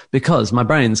just, because my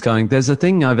brain's going, there's a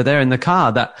thing over there in the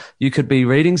car that you could be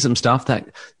reading some stuff that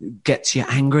gets you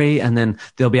angry, and then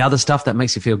there'll be other stuff that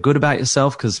makes you feel good about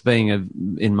yourself, because being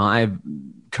in my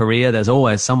career, there's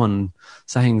always someone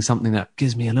saying something that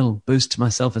gives me a little boost to my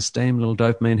self-esteem, a little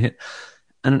dopamine hit.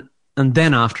 And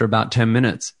then after about 10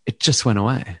 minutes, it just went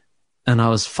away. And I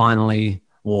was finally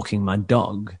walking my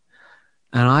dog.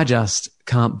 And I just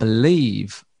can't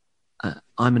believe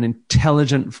I'm an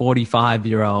intelligent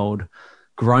 45-year-old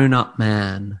grown-up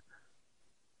man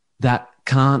that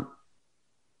can't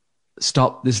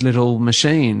stop this little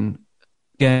machine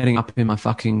getting up in my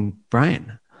fucking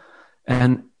brain.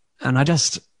 And I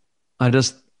just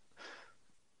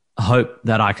hope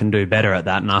that I can do better at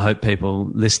that. And I hope people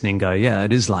listening go, yeah,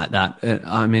 it is like that.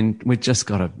 I mean, we just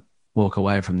got to walk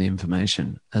away from the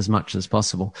information as much as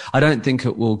possible. I don't think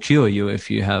it will cure you if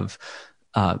you have,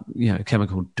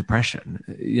 chemical depression.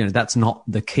 That's not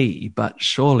the key, but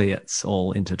surely it's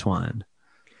all intertwined.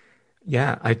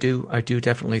 Yeah, I do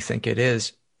definitely think it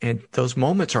is. And those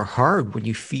moments are hard when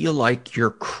you feel like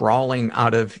you're crawling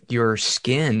out of your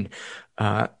skin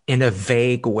in a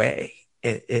vague way.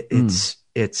 It's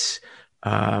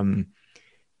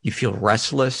you feel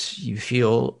restless, you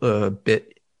feel a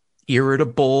bit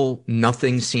irritable.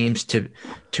 Nothing seems to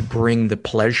bring the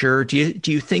pleasure. Do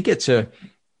you think it's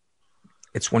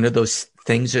one of those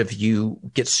things of you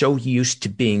get so used to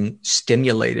being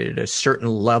stimulated at a certain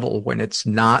level, when it's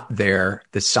not there,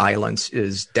 the silence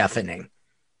is deafening?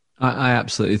 I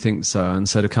absolutely think so. And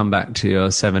so to come back to your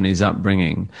 70s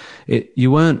upbringing,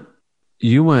 you weren't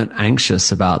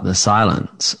anxious about the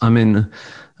silence. I mean,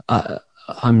 I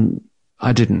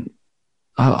didn't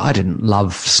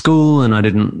love school, and I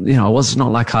didn't, it was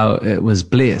not like it was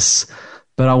bliss,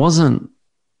 but I wasn't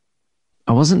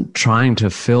trying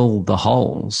to fill the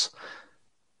holes.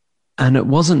 And it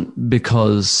wasn't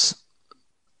because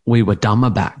we were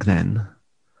dumber back then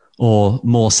or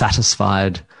more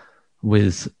satisfied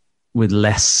with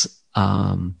less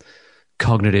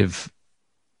cognitive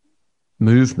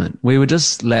movement. We were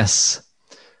just less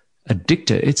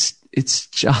addicted. It's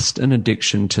just an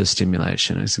addiction to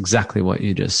stimulation. It's exactly what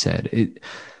you just said.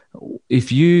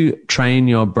 If you train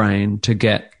your brain to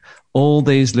get all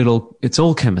these it's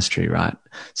all chemistry, right?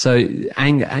 So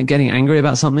getting angry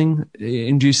about something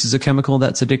induces a chemical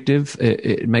that's addictive.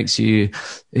 It makes you,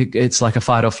 it's like a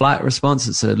fight or flight response.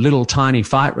 It's a little tiny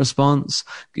fight response.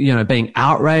 Being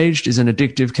outraged is an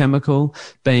addictive chemical.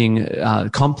 Being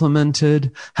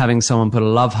complimented, having someone put a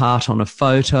love heart on a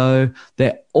photo,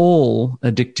 they're all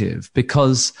addictive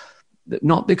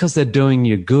not because they're doing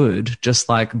you good, just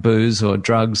like booze or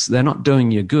drugs. They're not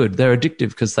doing you good. They're addictive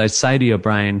because they say to your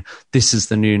brain, this is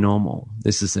the new normal.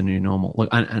 This is the new normal. Look,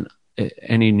 and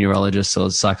any neurologist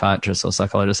or psychiatrist or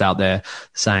psychologist out there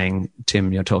saying,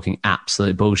 Tim, you're talking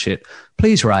absolute bullshit,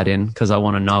 please write in, because I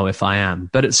want to know if I am.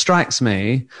 But it strikes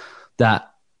me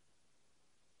that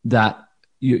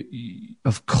you,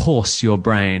 of course, your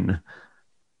brain,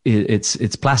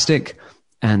 it's plastic,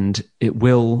 and it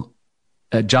will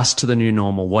adjust to the new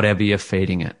normal, whatever you're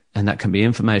feeding it. And that can be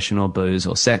information or booze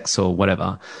or sex or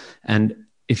whatever. And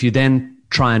if you then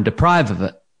try and deprive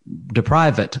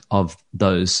it of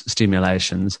those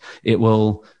stimulations, it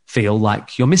will feel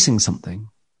like you're missing something.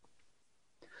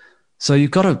 So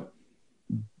you've got to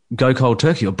go cold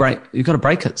turkey you've got to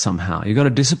break it somehow. You've got to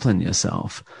discipline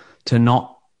yourself to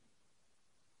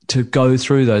go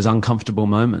through those uncomfortable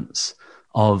moments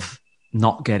of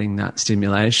not getting that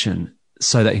stimulation,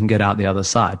 so that you can get out the other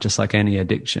side, just like any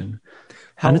addiction.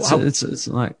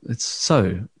 It's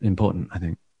so important, I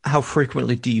think. How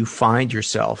frequently do you find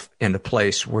yourself in a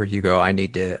place where you go, I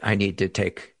need to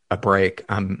take a break.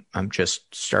 I'm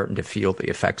just starting to feel the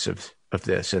effects of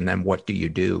this. And then what do you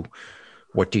do?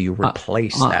 What do you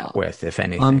replace that with, if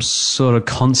anything? I'm sort of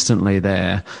constantly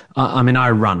there. I mean, I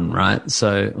run, right?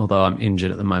 So although I'm injured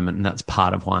at the moment, and that's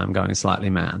part of why I'm going slightly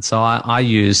mad. So I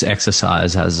use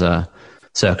exercise as a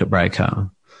circuit breaker.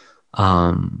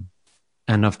 And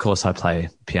of course I play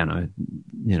piano,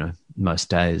 most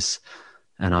days,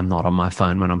 and I'm not on my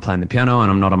phone when I'm playing the piano, and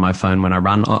I'm not on my phone when I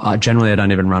run. I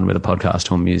don't even run with a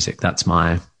podcast or music. That's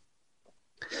my,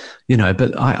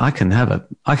 but I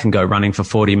can go running for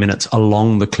 40 minutes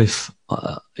along the cliff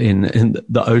in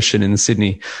the ocean in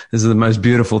Sydney. This is the most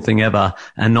beautiful thing ever,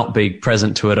 and not be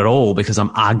present to it at all because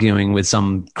I'm arguing with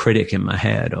some critic in my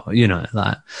head, or,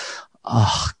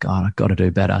 oh God, I've got to do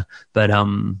better. But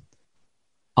I'm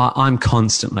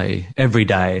constantly, every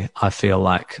day, I feel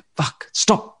like, fuck,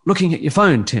 stop looking at your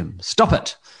phone, Tim. Stop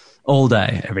it. All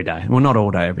day, every day. Well, not all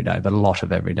day, every day, but a lot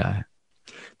of every day.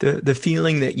 The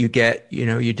feeling that you get,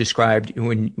 you described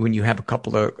when you have a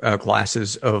couple of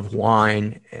glasses of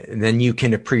wine, and then you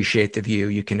can appreciate the view,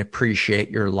 you can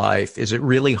appreciate your life. Is it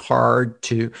really hard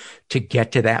to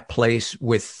get to that place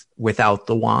without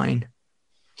the wine?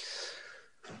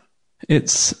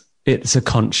 It's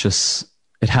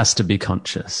it has to be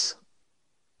conscious.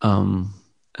 And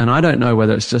I don't know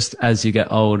whether it's just as you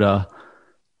get older,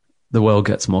 the world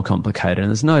gets more complicated. And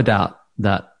there's no doubt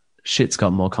that shit's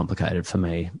got more complicated for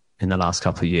me in the last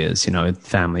couple of years, with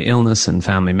family illness and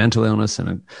family mental illness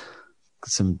and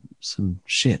some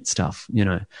shit stuff,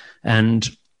 And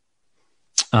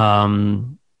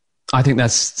I think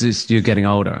that's just you're getting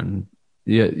older and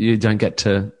you don't get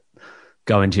to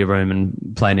go into your room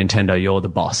and play Nintendo. You're the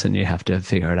boss and you have to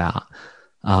figure it out.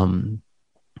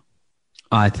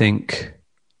 I think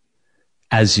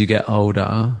as you get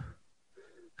older,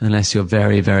 unless you're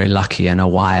very, very lucky and are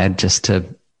wired just to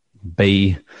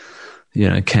be,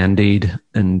 candid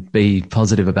and be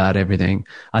positive about everything,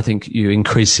 I think you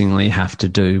increasingly have to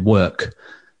do work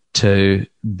to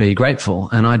be grateful.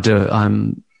 And I do.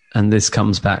 And this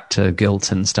comes back to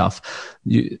guilt and stuff.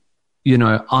 I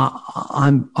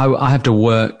have to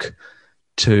work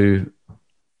to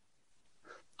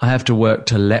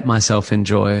let myself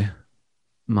enjoy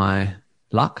my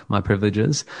luck, my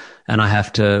privileges, and I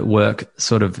have to work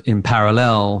sort of in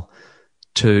parallel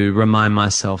to remind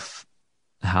myself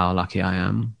how lucky I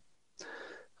am.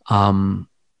 And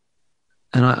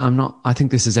I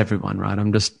think this is everyone, right?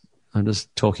 I'm just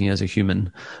talking as a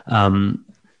human. And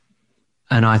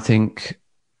I think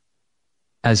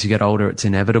as you get older, it's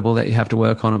inevitable that you have to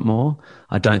work on it more.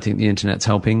 I don't think the internet's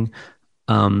helping.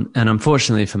 And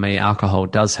unfortunately for me, alcohol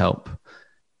does help.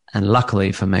 And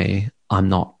luckily for me, I'm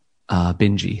not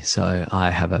bingy. So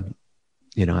I have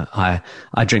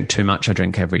I drink too much. I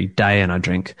drink every day and I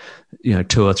drink, 2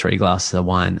 or 3 glasses of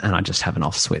wine and I just have an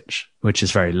off switch, which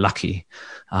is very lucky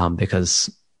because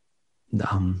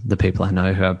the people I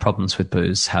know who have problems with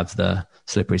booze have the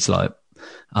slippery slope.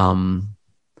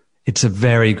 It's a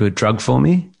very good drug for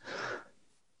me,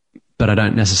 but I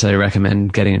don't necessarily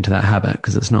recommend getting into that habit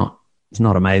because it's not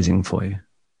amazing for you.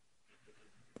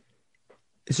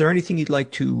 Is there anything you'd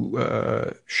like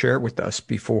to share with us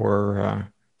before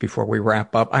we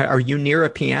wrap up? Are you near a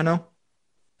piano?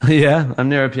 Yeah, I'm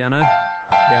near a piano.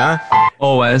 Yeah?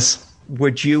 Always.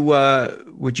 Would you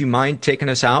mind taking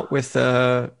us out with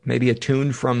maybe a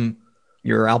tune from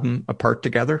your album Apart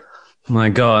Together? My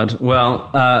God. Well,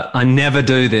 I never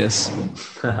do this.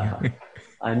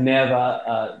 I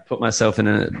never put myself in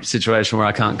a situation where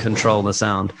I can't control the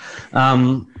sound.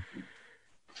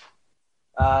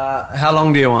 How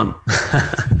long do you want?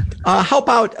 How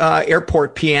about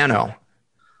Airport Piano?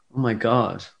 Oh, my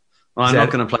God. Well, I'm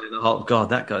not going to play the whole... God,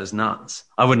 that goes nuts.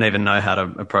 I wouldn't even know how to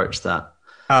approach that.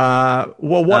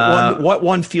 What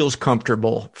one feels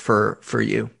comfortable for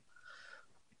you?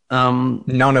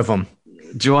 None of them.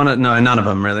 Do you want to... No, none of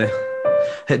them, really.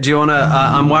 Do you want to...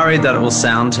 I'm worried that it will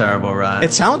sound terrible, right?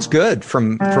 It sounds good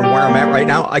from where I'm at right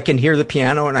now. I can hear the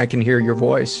piano and I can hear your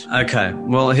voice. Okay.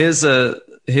 Well, here's a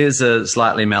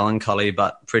slightly melancholy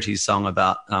but pretty song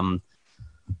about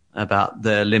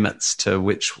the limits to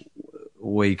which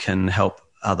we can help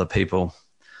other people,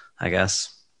 I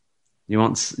guess. You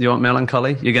want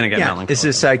melancholy? You're going to get melancholy. Is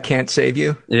this I Can't Save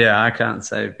You? Yeah, I Can't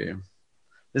Save You.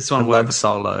 This one works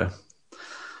solo.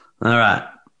 All right.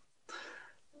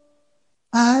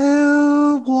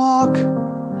 I'll walk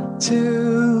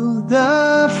to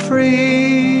the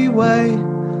freeway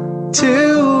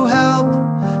to help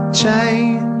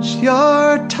change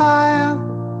your tire.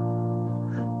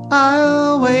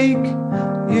 I'll wake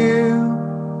you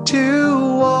to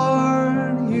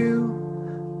warn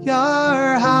you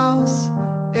your house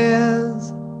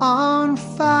is on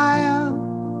fire,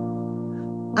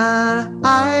 and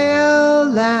I'll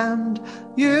lend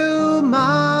you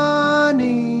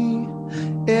money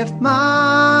if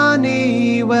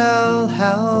money will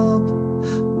help.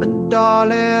 But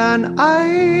darling,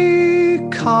 I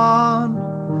can't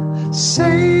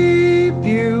save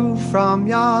you from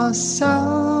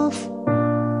yourself.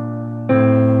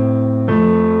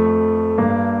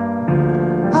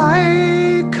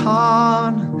 I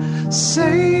can't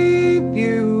save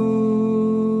you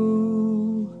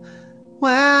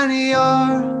when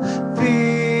you're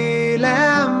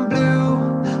feeling blue.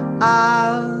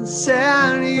 I'll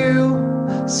send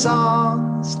you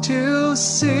songs to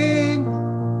sing.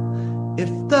 If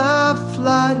the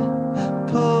flood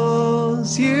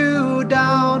pulls you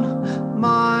down,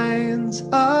 mine's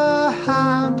a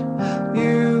hand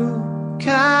you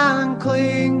can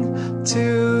cling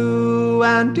to.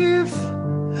 And if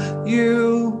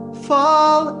you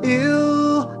fall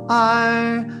ill,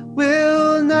 I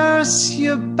will nurse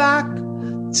you back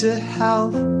to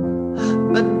health.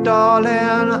 But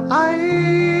darling,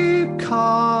 I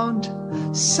can't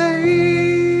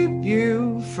save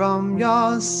you from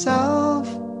yourself.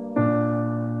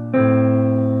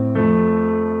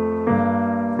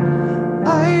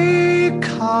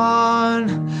 can't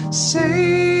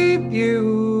save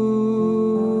you.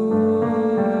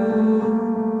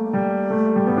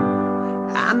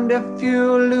 And if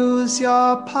you lose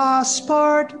your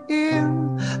passport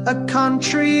in a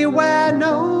country where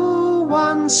no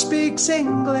one speaks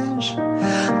English,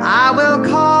 I will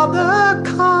call the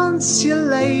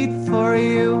consulate for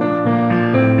you.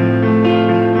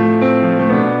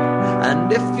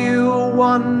 And if you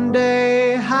one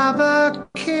day have a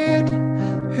kid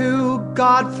who,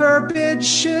 God forbid,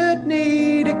 should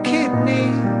need a kidney,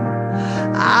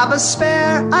 I've a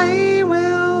spare I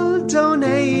will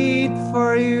donate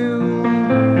for you.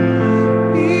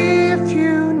 If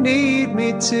you need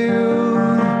me to,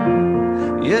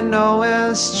 you know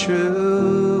it's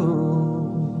true.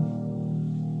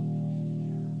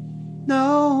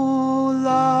 No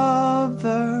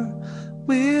lover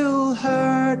will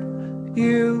hurt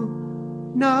you,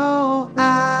 no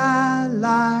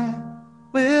ally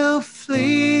will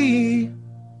flee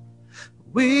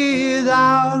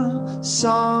without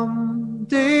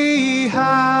someday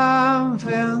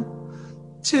having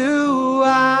to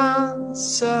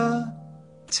answer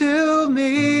to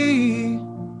me.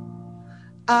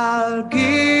 I'll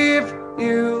give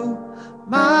you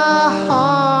my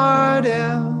heart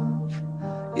if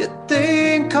you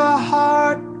think a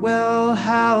heart will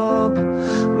help.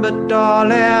 But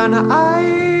darling,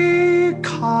 I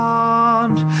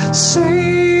can't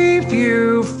save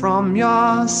you from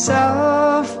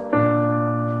yourself.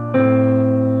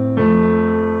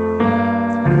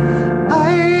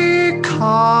 I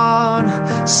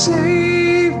can't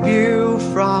save you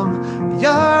from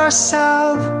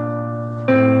yourself.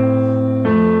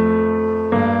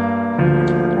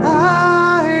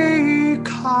 I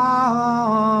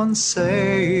can't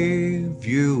save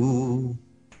you.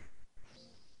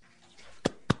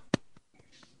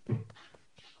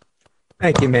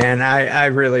 Thank you, man. I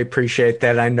really appreciate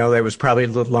that. I know that was probably a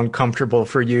little uncomfortable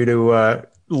for you to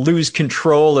lose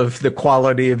control of the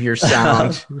quality of your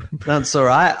sound. That's all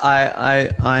right.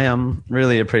 I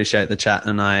really appreciate the chat,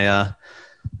 and I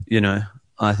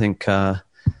think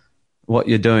what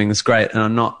you're doing is great. And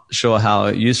I'm not sure how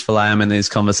useful I am in these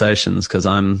conversations because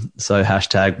I'm so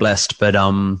 #blessed. But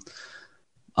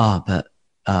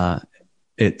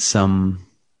it's I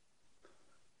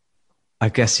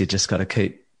guess you just got to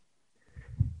keep.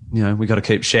 We got to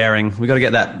keep sharing. We got to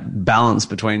get that balance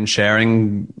between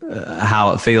sharing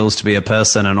how it feels to be a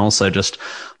person and also just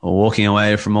walking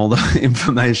away from all the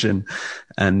information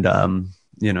and, going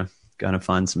to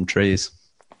find some trees.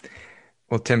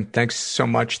 Well, Tim, thanks so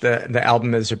much. The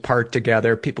album is apart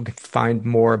together. People can find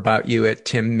more about you at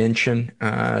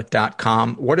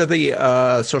timminchin.com. What are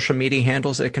the social media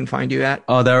handles they can find you at?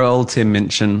 Oh, they're all Tim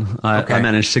Minchin. I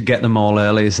managed to get them all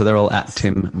early, so they're all at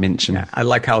Tim Minchin. Yeah, I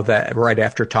like how that right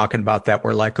after talking about that,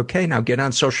 we're like, okay, now get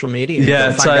on social media.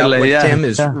 Yeah, find out what Tim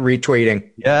is retweeting.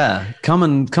 Yeah, come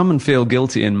and feel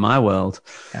guilty in my world.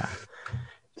 Yeah.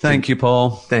 Thank you, Paul.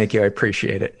 Thank you. I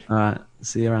appreciate it. All right.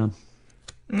 See you around.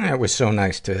 It was so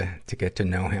nice to get to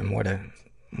know him. What a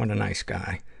nice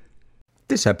guy.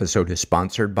 This episode is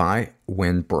sponsored by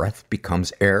When Breath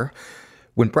Becomes Air.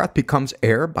 When Breath Becomes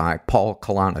Air by Paul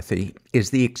Kalanithi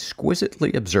is the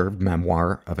exquisitely observed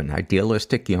memoir of an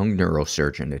idealistic young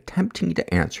neurosurgeon attempting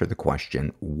to answer the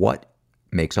question, what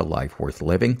makes a life worth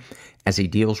living, as he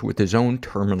deals with his own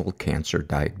terminal cancer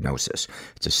diagnosis.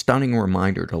 It's a stunning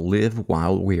reminder to live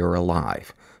while we are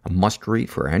alive. A must-read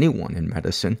for anyone in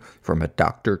medicine from a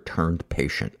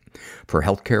doctor-turned-patient. For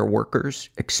healthcare workers,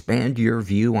 expand your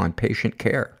view on patient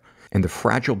care and the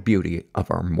fragile beauty of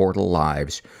our mortal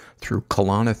lives through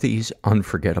Kalanithi's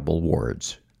unforgettable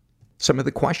words. Some of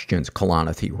the questions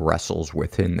Kalanithi wrestles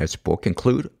with in this book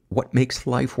include, what makes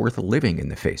life worth living in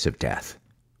the face of death?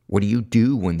 What do you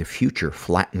do when the future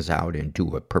flattens out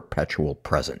into a perpetual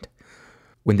present?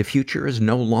 When the future is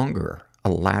no longer a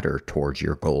ladder towards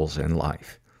your goals in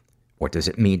life? What does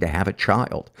it mean to have a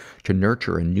child, to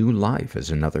nurture a new life as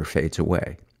another fades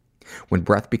away? When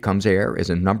Breath Becomes Air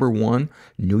is a #1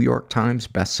 New York Times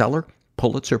bestseller,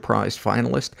 Pulitzer Prize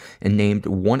finalist, and named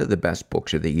one of the best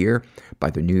books of the year by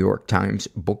the New York Times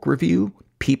Book Review,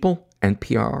 People,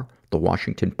 NPR, The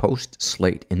Washington Post,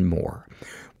 Slate, and more.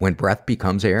 When Breath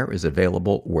Becomes Air is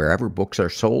available wherever books are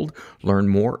sold. Learn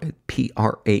more at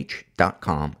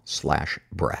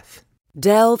prh.com/breath.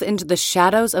 Delve into the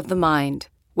shadows of the mind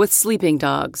with Sleeping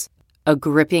Dogs, a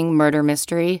gripping murder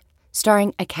mystery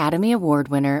starring Academy Award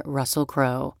winner Russell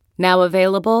Crowe. Now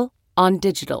available on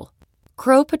digital.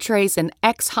 Crowe portrays an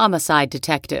ex-homicide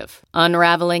detective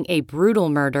unraveling a brutal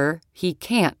murder he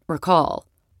can't recall.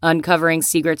 Uncovering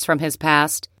secrets from his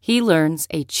past, he learns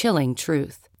a chilling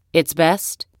truth. It's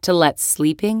best to let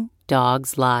sleeping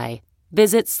dogs lie.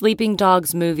 Visit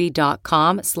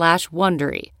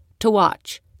sleepingdogsmovie.com/Wondery to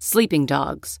watch Sleeping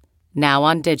Dogs, now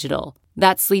on digital.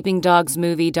 That's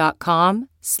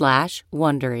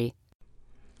sleepingdogsmovie.com/Wondery.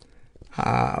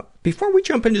 Before we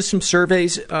jump into some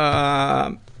surveys,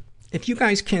 if you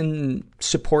guys can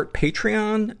support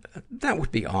Patreon, that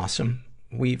would be awesome.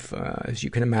 We've, as you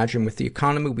can imagine with the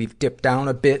economy, we've dipped down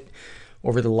a bit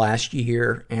over the last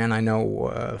year, and I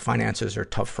know finances are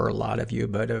tough for a lot of you,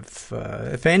 but if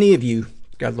any of you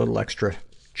got a little extra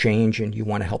change and you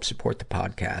want to help support the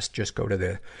podcast, just go to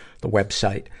the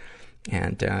website,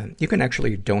 and you can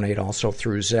actually donate also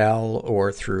through Zelle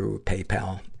or through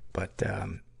PayPal, but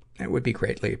it would be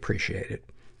greatly appreciated.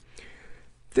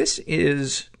 This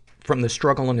is from the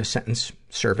Struggle in a Sentence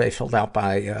survey filled out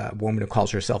by a woman who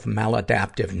calls herself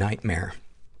Maladaptive Nightmare.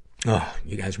 Oh,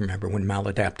 you guys remember when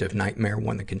Maladaptive Nightmare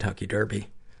won the Kentucky Derby?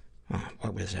 Oh,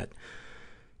 what was that?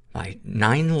 By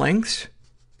 9 lengths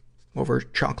over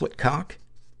Chocolate Cock?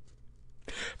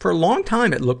 For a long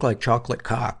time, it looked like Chocolate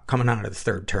Cock coming out of the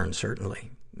third turn, certainly.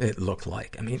 It looked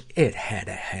like. I mean, it had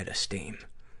a head of steam.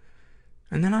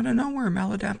 And then out of nowhere,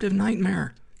 Maladaptive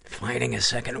Nightmare, finding a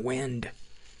second wind.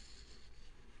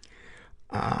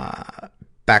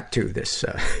 Back to this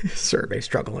survey,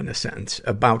 Struggle in a Sentence,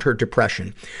 about her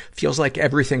depression. Feels like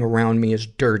everything around me is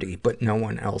dirty, but no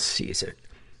one else sees it.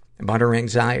 About her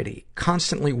anxiety,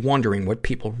 constantly wondering what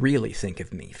people really think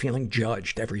of me, feeling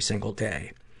judged every single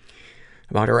day.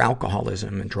 About her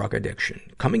alcoholism and drug addiction,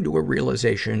 coming to a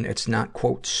realization it's not,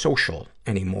 quote, social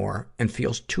anymore and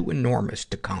feels too enormous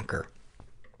to conquer.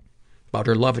 About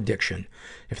her love addiction.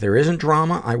 If there isn't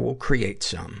drama, I will create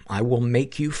some. I will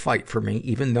make you fight for me,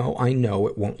 even though I know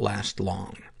it won't last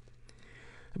long.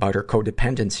 About her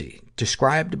codependency.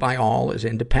 Described by all as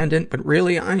independent, but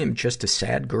really I am just a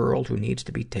sad girl who needs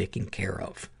to be taken care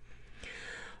of.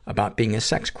 About being a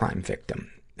sex crime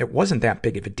victim. It wasn't that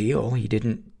big of a deal. He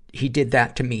did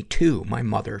that to me too, my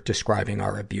mother describing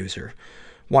our abuser.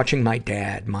 Watching my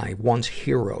dad, my once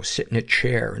hero, sit in a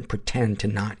chair and pretend to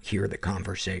not hear the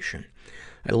conversation.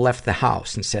 I left the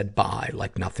house and said bye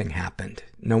like nothing happened.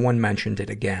 No one mentioned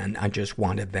it again. I just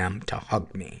wanted them to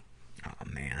hug me. Oh,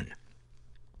 man.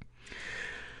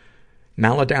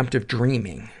 Maladaptive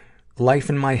dreaming. Life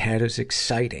in my head is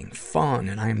exciting, fun,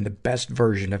 and I am the best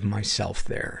version of myself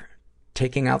there.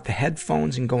 Taking out the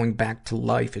headphones and going back to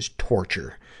life is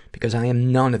torture, because I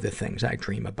am none of the things I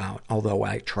dream about, although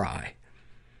I try.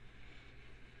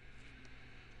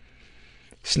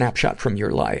 Snapshot from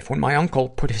your life. When my uncle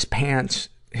put his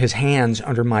hands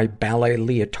under my ballet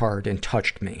leotard and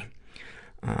touched me.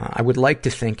 I would like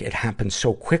to think it happened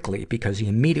so quickly because he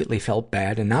immediately felt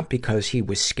bad and not because he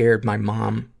was scared my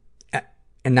mom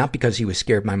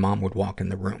would walk in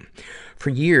the room. For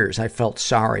years, I felt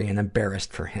sorry and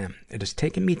embarrassed for him. It has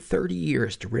taken me 30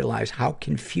 years to realize how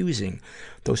confusing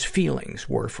those feelings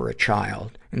were for a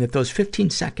child, and that those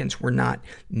 15 seconds were not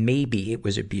maybe it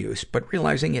was abuse, but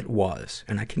realizing it was,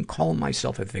 and I can call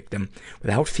myself a victim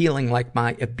without feeling like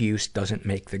my abuse doesn't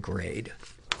make the grade.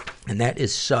 And that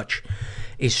is such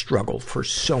a struggle for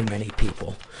so many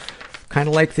people. Kind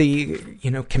of like the,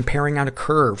 comparing on a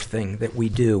curve thing that we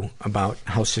do about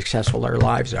how successful our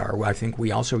lives are. I think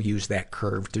we also use that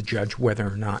curve to judge whether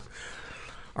or not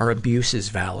our abuse is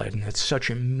valid. And it's such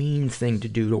a mean thing to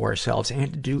do to ourselves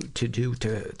and to do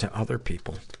to other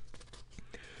people.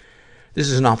 This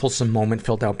is an awfulsome moment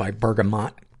filled out by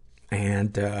Bergamot.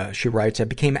 And she writes, I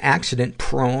became accident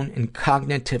prone and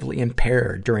cognitively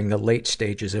impaired during the late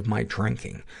stages of my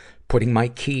drinking. Putting my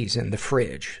keys in the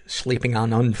fridge, sleeping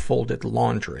on unfolded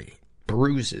laundry,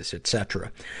 bruises,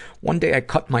 etc. One day I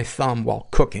cut my thumb while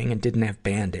cooking and didn't have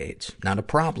Band-Aids. Not a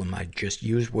problem. I just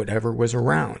used whatever was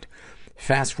around.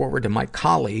 Fast forward to my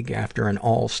colleague after an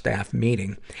all-staff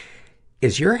meeting.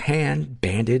 Is your hand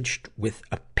bandaged with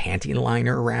a panty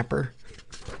liner wrapper?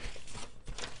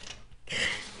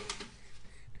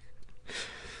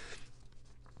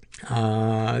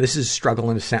 This is Struggle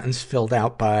in a Sentence filled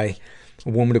out by a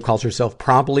woman who calls herself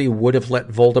probably would have let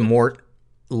Voldemort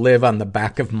live on the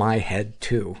back of my head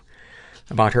too.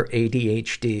 About her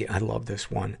ADHD. I love this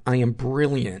one. I am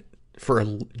brilliant for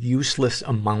a useless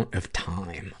amount of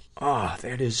time. Oh,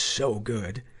 that is so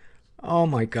good. Oh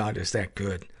my God, is that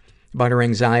good. About her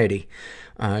anxiety.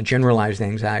 Generalized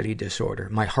anxiety disorder.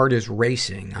 My heart is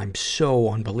racing. I'm so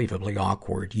unbelievably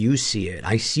awkward. You see it.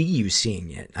 I see you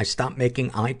seeing it. I stop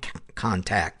making eye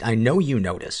contact. I know you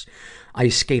notice. I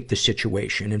escape the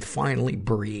situation and finally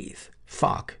breathe.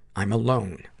 Fuck, I'm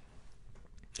alone.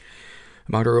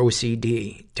 About her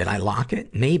OCD. Did I lock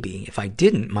it? Maybe. If I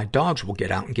didn't, my dogs will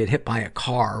get out and get hit by a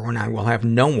car, and I will have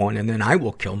no one, and then I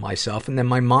will kill myself, and then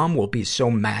my mom will be so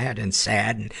mad and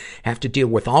sad and have to deal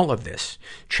with all of this.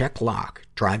 Check lock.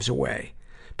 Drives away.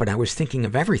 But I was thinking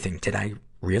of everything. Did I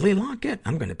really lock it?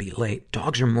 I'm gonna be late.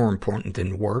 Dogs are more important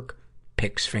than work.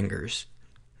 Picks fingers.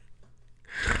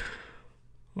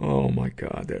 Oh my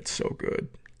God, that's so good.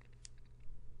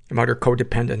 About her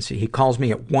codependency. He calls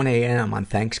me at 1 a.m. on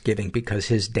Thanksgiving because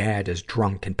his dad is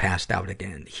drunk and passed out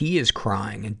again. He is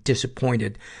crying and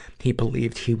disappointed he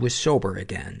believed he was sober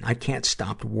again. I can't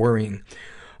stop worrying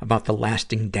about the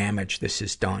lasting damage this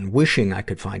has done, wishing I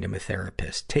could find him a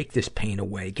therapist, take this pain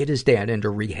away, get his dad into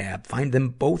rehab, find them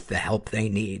both the help they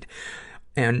need.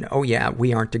 And, oh yeah,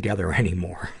 we aren't together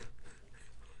anymore.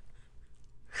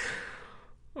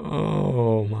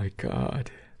 Oh my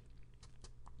God.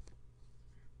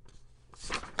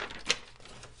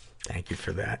 Thank you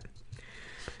for that.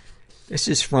 This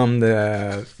is from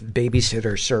the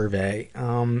babysitter survey.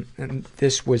 And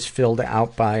this was filled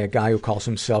out by a guy who calls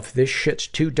himself, "This shit's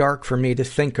too dark for me to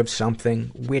think of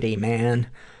something witty, man."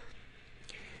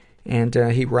 And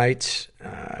he writes,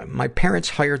 my parents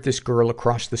hired this girl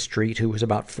across the street who was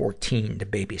about 14 to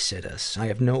babysit us. I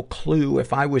have no clue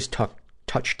if I was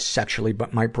touched sexually,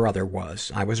 but my brother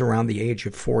was. I was around the age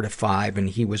of 4 to 5, and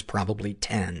he was probably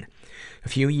 10. A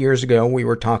few years ago, we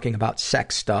were talking about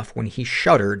sex stuff when he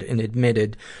shuddered and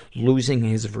admitted losing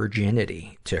his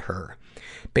virginity to her.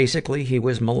 Basically, he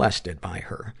was molested by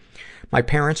her. My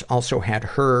parents also had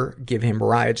her give him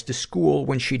rides to school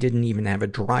when she didn't even have a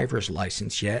driver's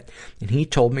license yet, and he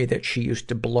told me that she used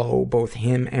to blow both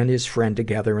him and his friend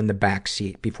together in the back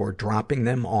seat before dropping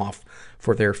them off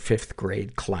for their 5th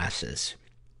grade classes.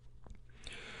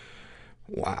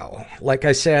 Wow. Like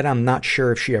I said, I'm not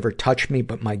sure if she ever touched me,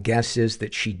 but my guess is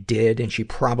that she did, and she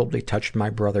probably touched my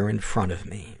brother in front of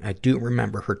me. I do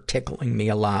remember her tickling me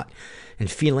a lot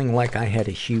and feeling like I had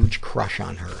a huge crush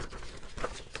on her.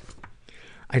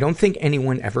 I don't think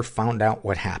anyone ever found out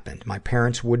what happened. My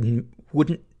parents wouldn't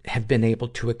have been able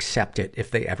to accept it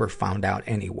if they ever found out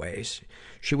anyways.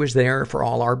 She was there for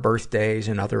all our birthdays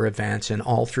and other events, and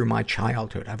all through my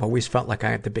childhood. I've always felt like I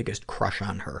had the biggest crush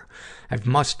on her. I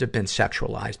must have been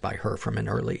sexualized by her from an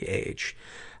early age.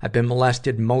 I've been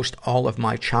molested most all of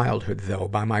my childhood, though,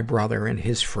 by my brother and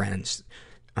his friends,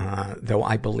 though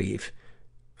I believe.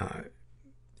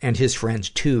 And his friends,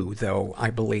 too, though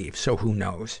I believe, so who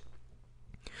knows?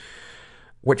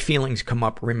 What feelings come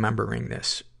up remembering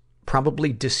this?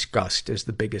 Probably disgust is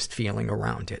the biggest feeling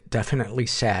around it. Definitely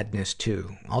sadness,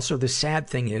 too. Also, the sad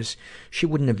thing is, she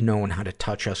wouldn't have known how to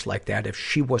touch us like that if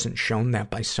she wasn't shown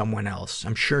that by someone else.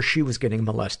 I'm sure she was getting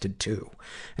molested, too.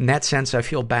 In that sense, I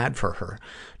feel bad for her.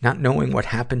 Not knowing what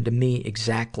happened to me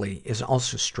exactly is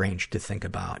also strange to think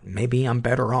about. Maybe I'm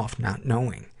better off not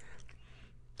knowing.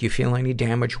 Do you feel any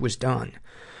damage was done?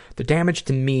 The damage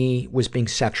to me was being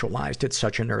sexualized at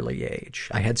such an early age.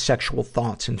 I had sexual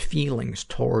thoughts and feelings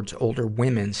towards older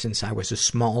women since I was a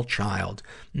small child,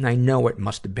 and I know it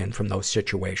must have been from those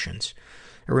situations.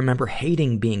 I remember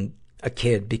hating being a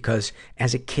kid because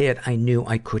as a kid I knew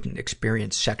I couldn't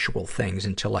experience sexual things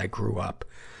until I grew up.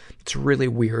 It's really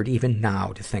weird even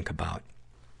now to think about.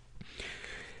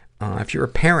 If you're a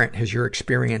parent, has your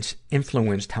experience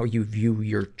influenced how you view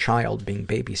your child being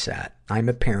babysat? I'm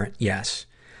a parent, yes.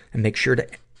 And make sure to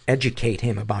educate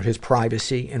him about his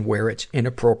privacy and where it's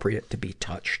inappropriate to be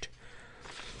touched.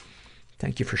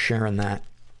 Thank you for sharing that.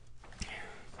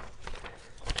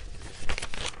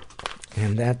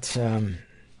 And that's, the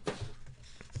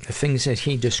things that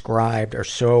he described are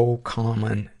so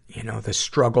common. You know, the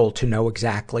struggle to know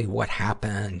exactly what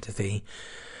happened, the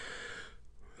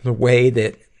way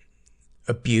that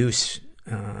abuse,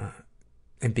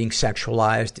 and being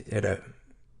sexualized at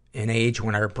an age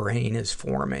when our brain is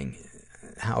forming,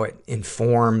 how it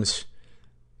informs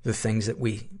the things that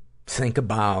we think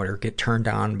about or get turned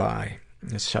on by.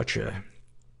 It's such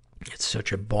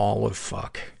a ball of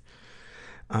fuck.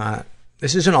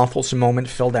 This is an awfulsome moment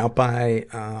filled out by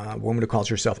a woman who calls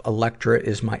herself Electra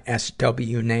is my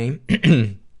SW name.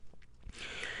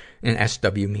 And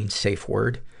SW means safe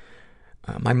word.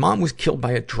 My mom was killed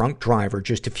by a drunk driver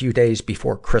just a few days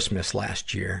before Christmas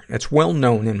last year. It's well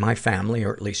known in my family,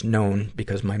 or at least known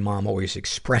because my mom always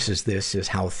expresses this as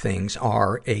how things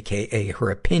are, aka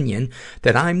her opinion,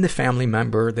 that I'm the family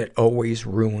member that always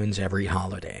ruins every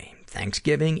holiday.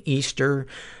 Thanksgiving, Easter.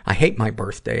 I hate my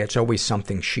birthday. It's always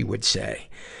something she would say.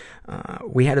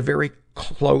 We had a very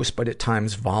close but at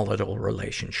times volatile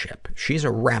relationship. She's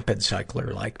a rapid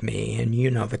cycler like me, and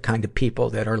you know the kind of people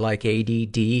that are like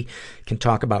ADD, can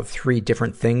talk about 3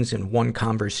 different things in one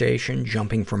conversation,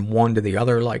 jumping from one to the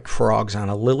other like frogs on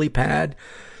a lily pad.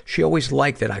 She always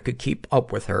liked that I could keep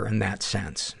up with her in that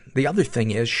sense. The other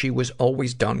thing is she was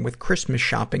always done with Christmas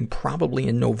shopping probably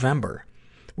in November.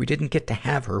 We didn't get to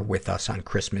have her with us on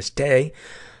Christmas Day,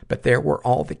 but there were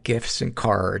all the gifts and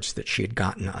cards that she had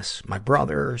gotten us. My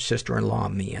brother, sister-in-law,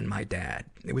 me, and my dad.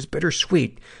 It was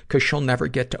bittersweet, because she'll never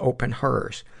get to open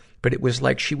hers. But it was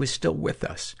like she was still with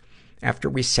us. After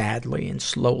we sadly and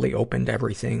slowly opened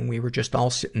everything, we were just all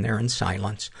sitting there in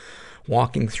silence,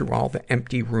 walking through all the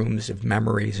empty rooms of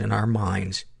memories in our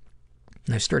minds.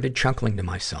 And I started chuckling to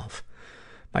myself.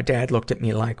 My dad looked at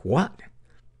me like, what?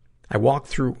 I walked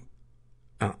through...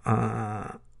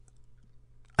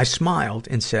 I smiled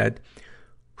and said,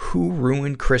 who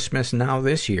ruined Christmas now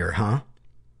this year, huh?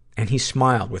 And he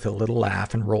smiled with a little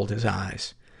laugh and rolled his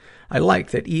eyes. I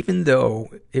liked that even though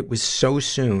it was so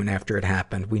soon after it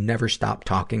happened, we never stopped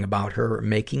talking about her or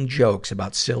making jokes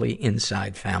about silly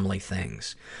inside family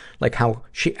things. Like how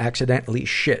she accidentally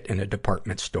shit in a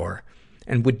department store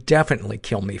and would definitely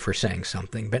kill me for saying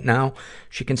something. But now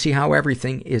she can see how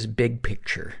everything is big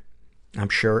picture. I'm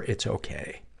sure it's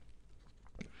okay.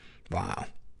 Wow.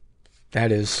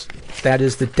 That is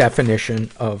the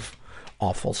definition of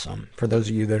awfulsome. For those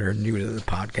of you that are new to the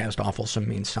podcast, awfulsome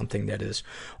means something that is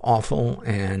awful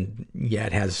and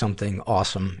yet has something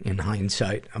awesome in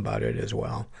hindsight about it as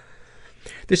well.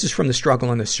 This is from the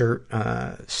Struggle in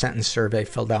the Sentence survey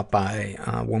filled out by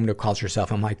a woman who calls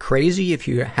herself, Am I Crazy? If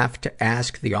you have to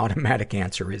ask, the automatic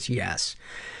answer is yes.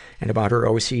 And about her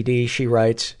OCD, she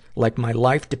writes, like my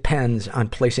life depends on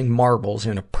placing marbles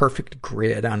in a perfect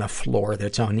grid on a floor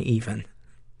that's uneven.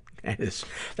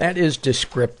 That is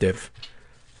descriptive.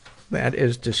 That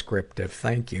is descriptive.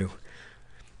 Thank you.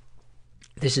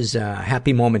 This is a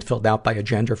happy moment filled out by a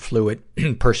gender fluid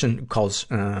person who calls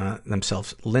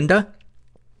themselves Linda.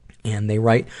 And they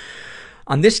write,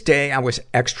 on this day, I was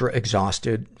extra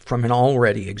exhausted from an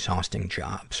already exhausting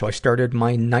job, so I started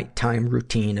my nighttime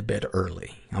routine a bit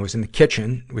early. I was in the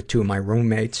kitchen with 2 of my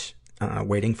roommates,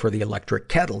 waiting for the electric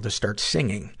kettle to start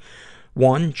singing.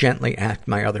 One gently asked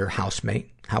my other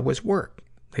housemate, how was work?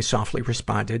 They softly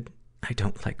responded, I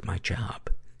don't like my job.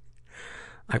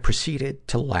 I proceeded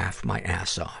to laugh my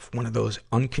ass off, one of those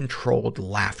uncontrolled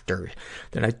laughter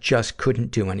that I just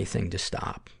couldn't do anything to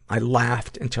stop. I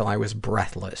laughed until I was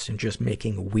breathless and just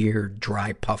making weird,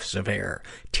 dry puffs of air,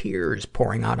 tears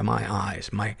pouring out of my eyes,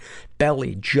 my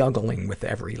belly juggling with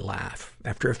every laugh.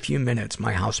 After a few minutes,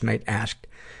 my housemate asked,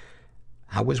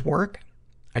 how was work?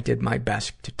 I did my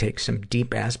best to take some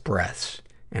deep-ass breaths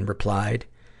and replied,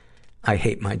 I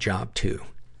hate my job too.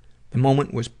 The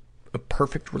moment was a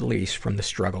perfect release from the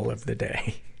struggle of the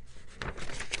day.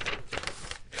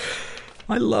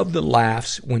 I love the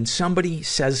laughs when somebody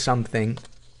says something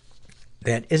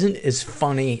that isn't as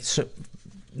funny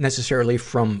necessarily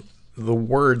from the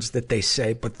words that they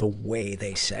say, but the way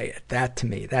they say it. That, to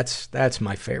me, that's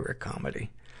my favorite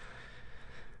comedy.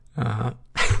 I'll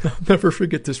never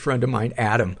forget this friend of mine,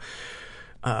 Adam.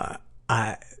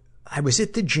 I was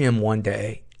at the gym one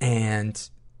day, and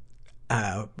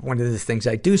one of the things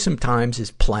I do sometimes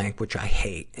is plank, which I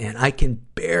hate, and I can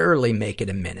barely make it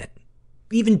a minute.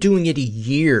 Even doing it a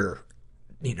year,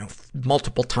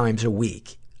 multiple times a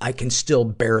week, I can still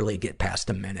barely get past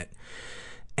a minute.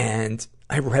 And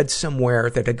I read somewhere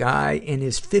that a guy in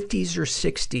his 50s or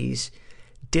 60s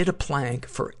did a plank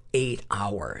for 8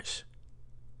 hours.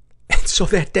 And so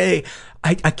that day,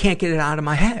 I can't get it out of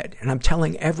my head. And I'm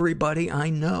telling everybody I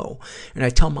know. And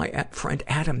I tell my friend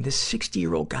Adam, this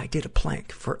 60-year-old guy did a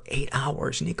plank for 8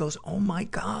 hours. And he goes, oh my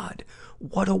God,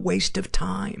 what a waste of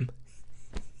time.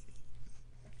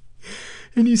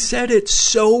 And he said it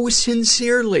so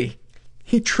sincerely.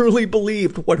 He truly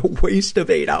believed what a waste of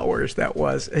 8 hours that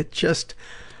was. It just,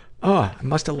 I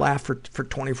must have laughed for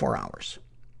 24 hours,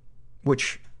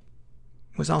 which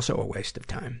was also a waste of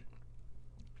time.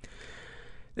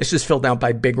 This is filled out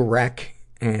by Big Wreck,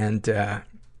 and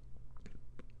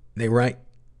they write,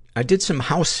 I did some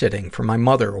house sitting for my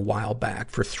mother a while back.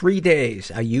 For 3 days,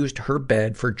 I used her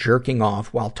bed for jerking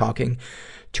off while talking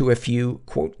to a few,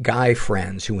 quote, guy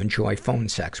friends who enjoy phone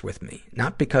sex with me.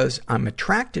 Not because I'm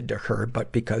attracted to her,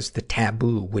 but because the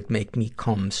taboo would make me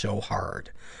come so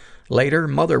hard. Later,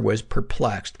 Mother was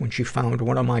perplexed when she found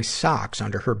one of my socks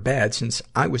under her bed since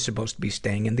I was supposed to be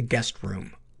staying in the guest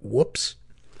room. Whoops.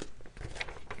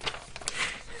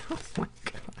 Oh my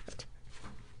God.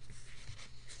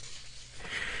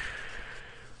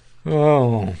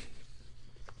 Oh.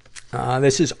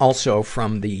 This is also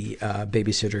from the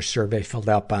babysitter survey filled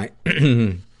out by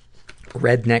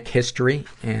Redneck History,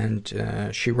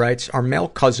 and she writes, our male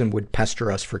cousin would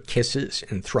pester us for kisses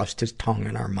and thrust his tongue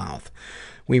in our mouth.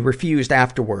 We refused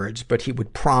afterwards, but he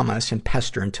would promise and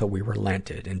pester until we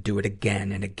relented and do it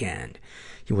again and again.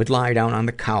 He would lie down on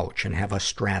the couch and have us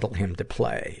straddle him to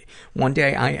play. One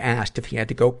day I asked if he had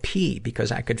to go pee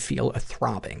because I could feel a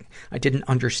throbbing. I didn't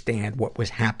understand what was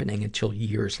happening until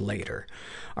years later.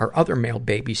 Our other male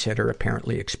babysitter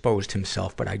apparently exposed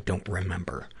himself, but I don't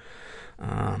remember.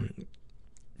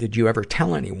 Did you ever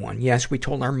tell anyone? Yes, we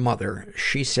told our mother.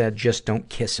 She said, just don't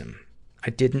kiss him. I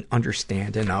didn't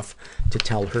understand enough to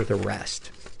tell her the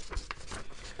rest.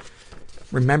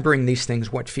 Remembering these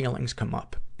things, what feelings come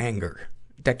up? Anger.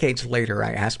 Decades later,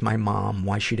 I asked my mom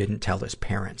why she didn't tell his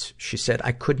parents. She said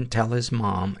I couldn't tell his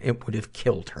mom. It would have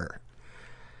killed her.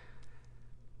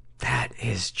 That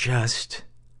is just,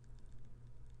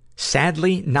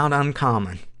 sadly, not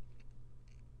uncommon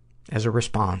as a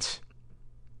response.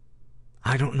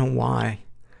 I don't know why.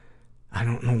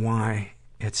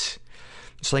 It's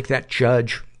like that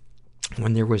judge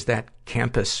when there was that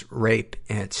campus rape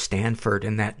at Stanford,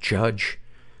 and that judge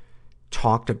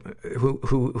talked,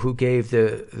 who gave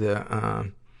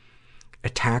the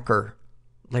attacker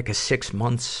like a 6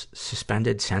 months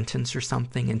suspended sentence or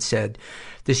something, and said,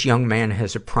 this young man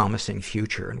has a promising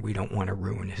future and we don't want to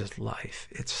ruin his life.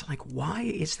 It's like, why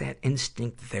is that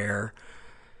instinct there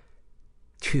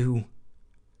to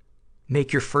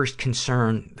make your first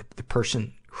concern the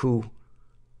person who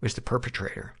was the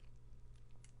perpetrator?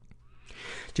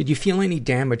 Did you feel any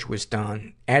damage was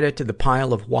done? Add it to the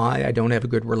pile of why I don't have a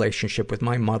good relationship with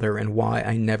my mother and why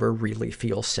I never really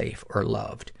feel safe or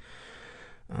loved.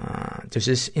 Does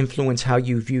this influence how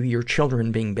you view your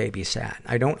children being babysat?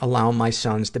 I don't allow my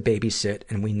sons to babysit,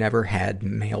 and we never had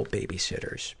male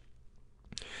babysitters.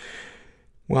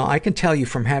 Well, I can tell you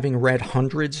from having read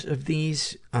hundreds of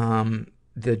these,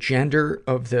 the gender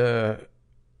of the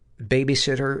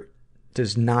babysitter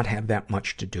does not have that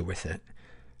much to do with it.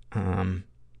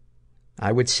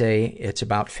 I would say it's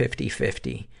about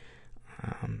 50-50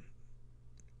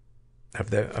 of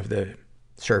the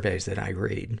surveys that I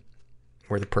read,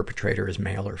 where the perpetrator is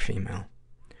male or female.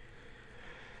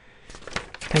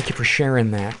 Thank you for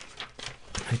sharing that.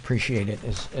 I appreciate it.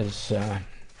 As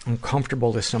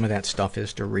uncomfortable as some of that stuff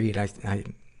is to read, I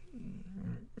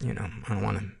don't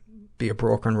want to be a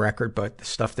broken record, but the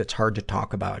stuff that's hard to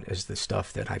talk about is the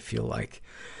stuff that I feel like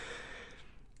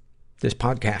this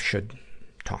podcast should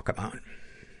talk about.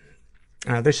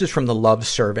 This is from the Love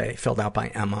Survey, filled out by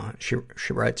Emma. She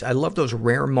writes, I love those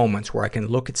rare moments where I can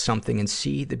look at something and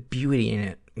see the beauty in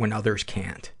it when others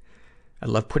can't. I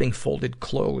love putting folded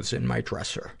clothes in my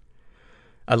dresser.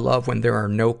 I love when there are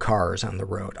no cars on the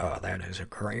road. Oh, that is a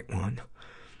great one.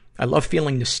 I love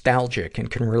feeling nostalgic and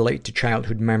can relate to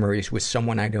childhood memories with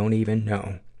someone I don't even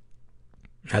know.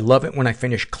 I love it when I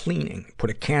finish cleaning,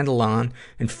 put a candle on,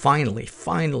 and finally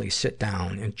sit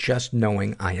down and just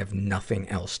knowing I have nothing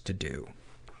else to do.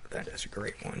 That is a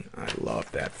great one. I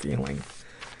love that feeling.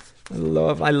 I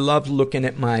love looking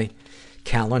at my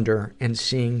calendar and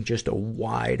seeing just a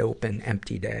wide open,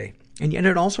 empty day. And yet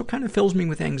it also kind of fills me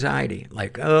with anxiety.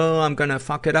 Like, oh, I'm gonna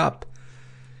fuck it up.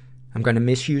 I'm gonna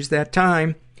misuse that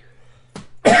time.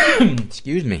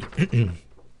 Excuse me.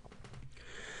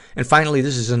 And finally,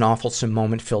 this is an awfulsome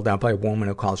moment filled out by a woman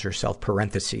who calls herself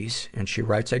Parentheses. And she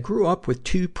writes, I grew up with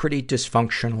two pretty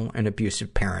dysfunctional and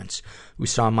abusive parents who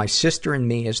saw my sister and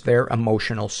me as their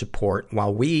emotional support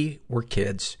while we were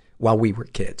kids.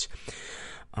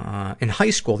 In high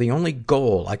school, the only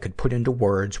goal I could put into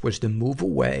words was to move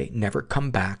away, never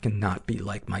come back, and not be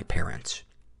like my parents.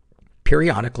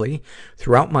 Periodically,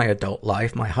 throughout my adult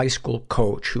life, my high school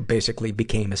coach, who basically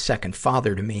became a second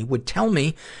father to me, would tell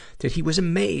me that he was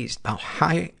amazed about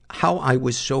how I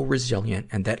was so resilient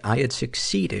and that I had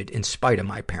succeeded in spite of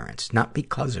my parents, not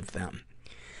because of them.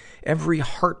 Every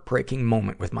heartbreaking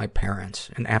moment with my parents,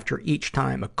 and after each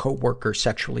time a coworker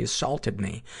sexually assaulted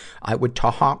me, I would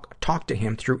talk to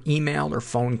him through email or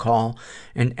phone call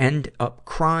and end up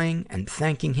crying and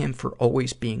thanking him for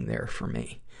always being there for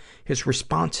me. His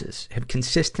responses have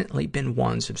consistently been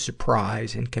ones of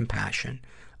surprise and compassion.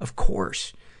 Of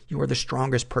course, you are the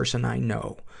strongest person I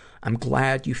know. I'm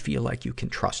glad you feel like you can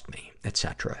trust me,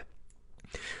 etc.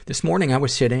 This morning I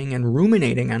was sitting and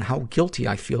ruminating on how guilty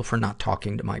I feel for not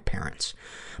talking to my parents.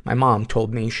 My mom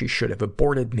told me she should have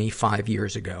aborted me 5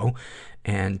 years ago,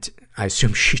 and I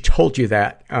assume she told you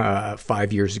that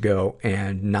 5 years ago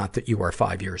and not that you are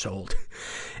 5 years old,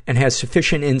 and has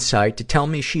sufficient insight to tell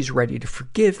me she's ready to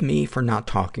forgive me for not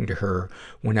talking to her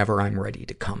whenever I'm ready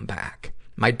to come back.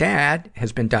 My dad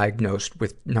has been diagnosed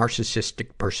with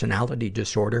narcissistic personality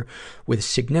disorder with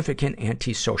significant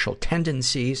antisocial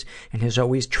tendencies and has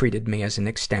always treated me as an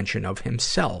extension of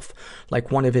himself,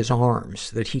 like one of his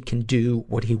arms that he can do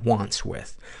what he wants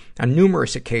with. On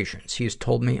numerous occasions, he has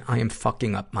told me I am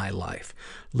fucking up my life,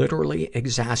 literally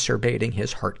exacerbating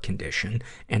his heart condition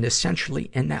and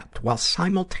essentially inept, while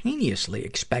simultaneously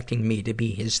expecting me to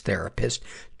be his therapist,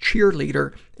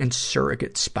 cheerleader, and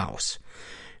surrogate spouse.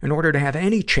 In order to have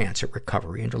any chance at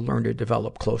recovery and to learn to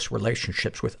develop close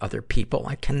relationships with other people,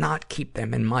 I cannot keep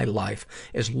them in my life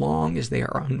as long as they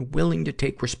are unwilling to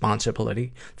take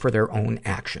responsibility for their own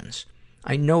actions.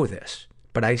 I know this,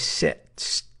 but I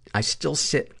still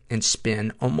sit and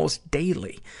spin almost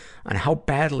daily on how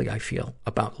badly I feel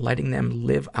about letting them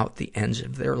live out the ends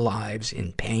of their lives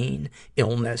in pain,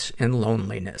 illness, and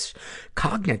loneliness.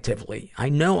 Cognitively, I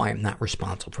know I am not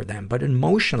responsible for them, but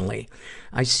emotionally,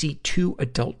 I see 2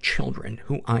 adult children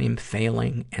who I am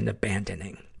failing and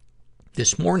abandoning.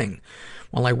 This morning,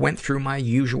 while I went through my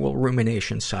usual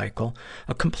rumination cycle,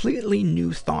 a completely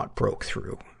new thought broke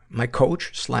through. My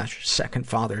coach/second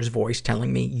father's voice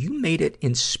telling me, you made it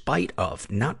in spite of,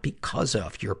 not because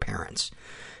of, your parents.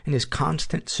 And his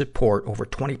constant support over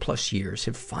 20 plus years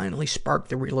have finally sparked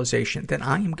the realization that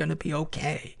I am going to be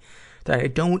okay. That I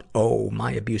don't owe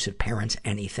my abusive parents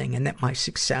anything, and that my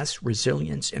success,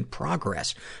 resilience, and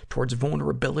progress towards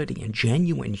vulnerability and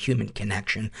genuine human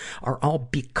connection are all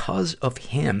because of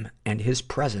him and his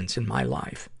presence in my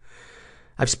life.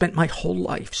 I've spent my whole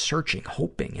life searching,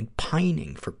 hoping, and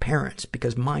pining for parents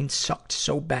because mine sucked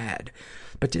so bad.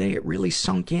 But today it really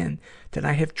sunk in that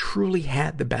I have truly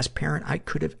had the best parent I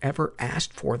could have ever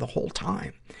asked for the whole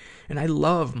time. And I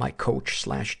love my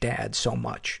coach/dad so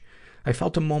much. I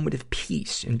felt a moment of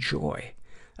peace and joy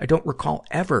I don't recall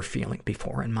ever feeling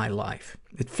before in my life.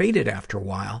 It faded after a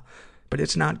while, but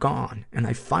it's not gone, and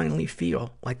I finally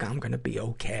feel like I'm going to be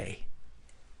okay.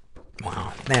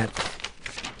 Wow, that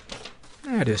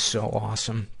is so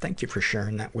awesome. Thank you for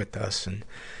sharing that with us. And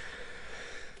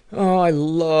I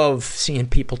love seeing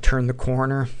people turn the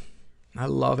corner. I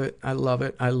love it. I love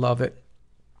it. I love it.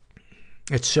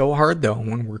 It's so hard though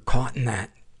when we're caught in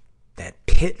that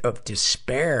pit of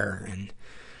despair, and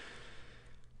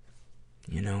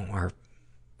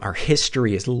our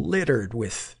history is littered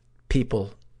with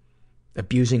people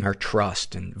abusing our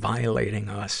trust and violating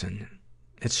us, and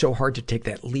it's so hard to take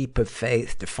that leap of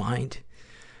faith to find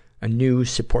a new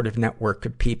supportive network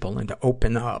of people and to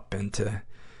open up and to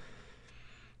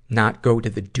not go to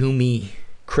the doomy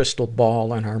crystal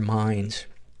ball in our minds,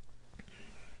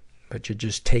 but you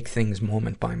just take things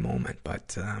moment by moment.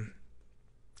 But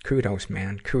kudos,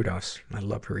 man. Kudos. I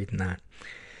love reading that.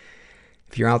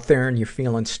 If you're out there and you're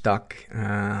feeling stuck,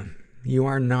 you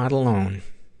are not alone.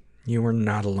 You are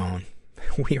not alone.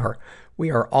 We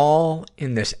are all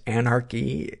in this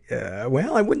anarchy.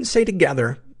 Well, I wouldn't say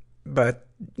together, but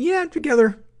yeah,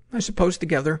 together. I suppose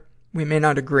together. We may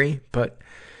not agree, but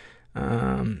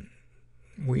we're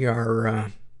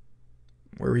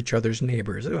each other's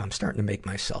neighbors. Ooh, I'm starting to make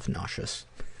myself nauseous.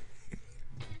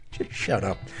 Just shut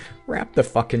up. Wrap the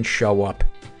fucking show up.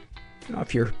 Get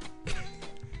off your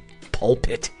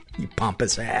pulpit, you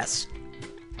pompous ass.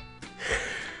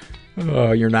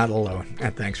 Oh, you're not alone.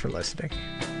 And thanks for listening.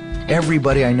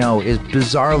 Everybody I know is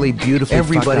bizarrely beautifully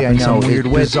Everybody fucked up I know in some weird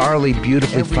way. Bizarrely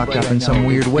beautifully fucked up in some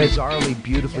weird way. Bizarrely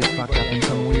beautifully fucked up in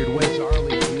some weird way.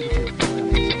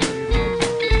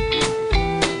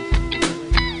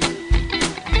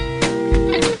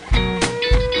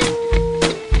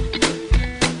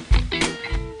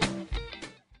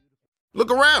 Look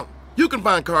around. You can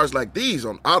find cars like these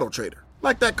on AutoTrader.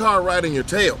 Like that car riding your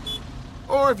tail.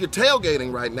 Or if you're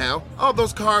tailgating right now, all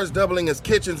those cars doubling as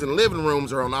kitchens and living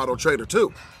rooms are on AutoTrader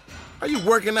too. Are you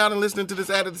working out and listening to this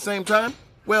ad at the same time?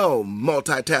 Well,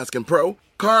 multitasking pro,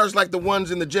 cars like the ones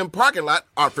in the gym parking lot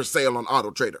are for sale on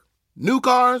AutoTrader. New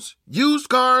cars, used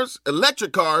cars,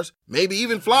 electric cars, maybe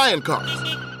even flying cars.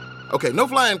 Okay, no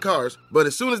flying cars, but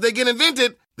as soon as they get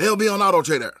invented, they'll be on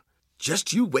AutoTrader.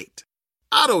 Just you wait.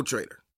 AutoTrader.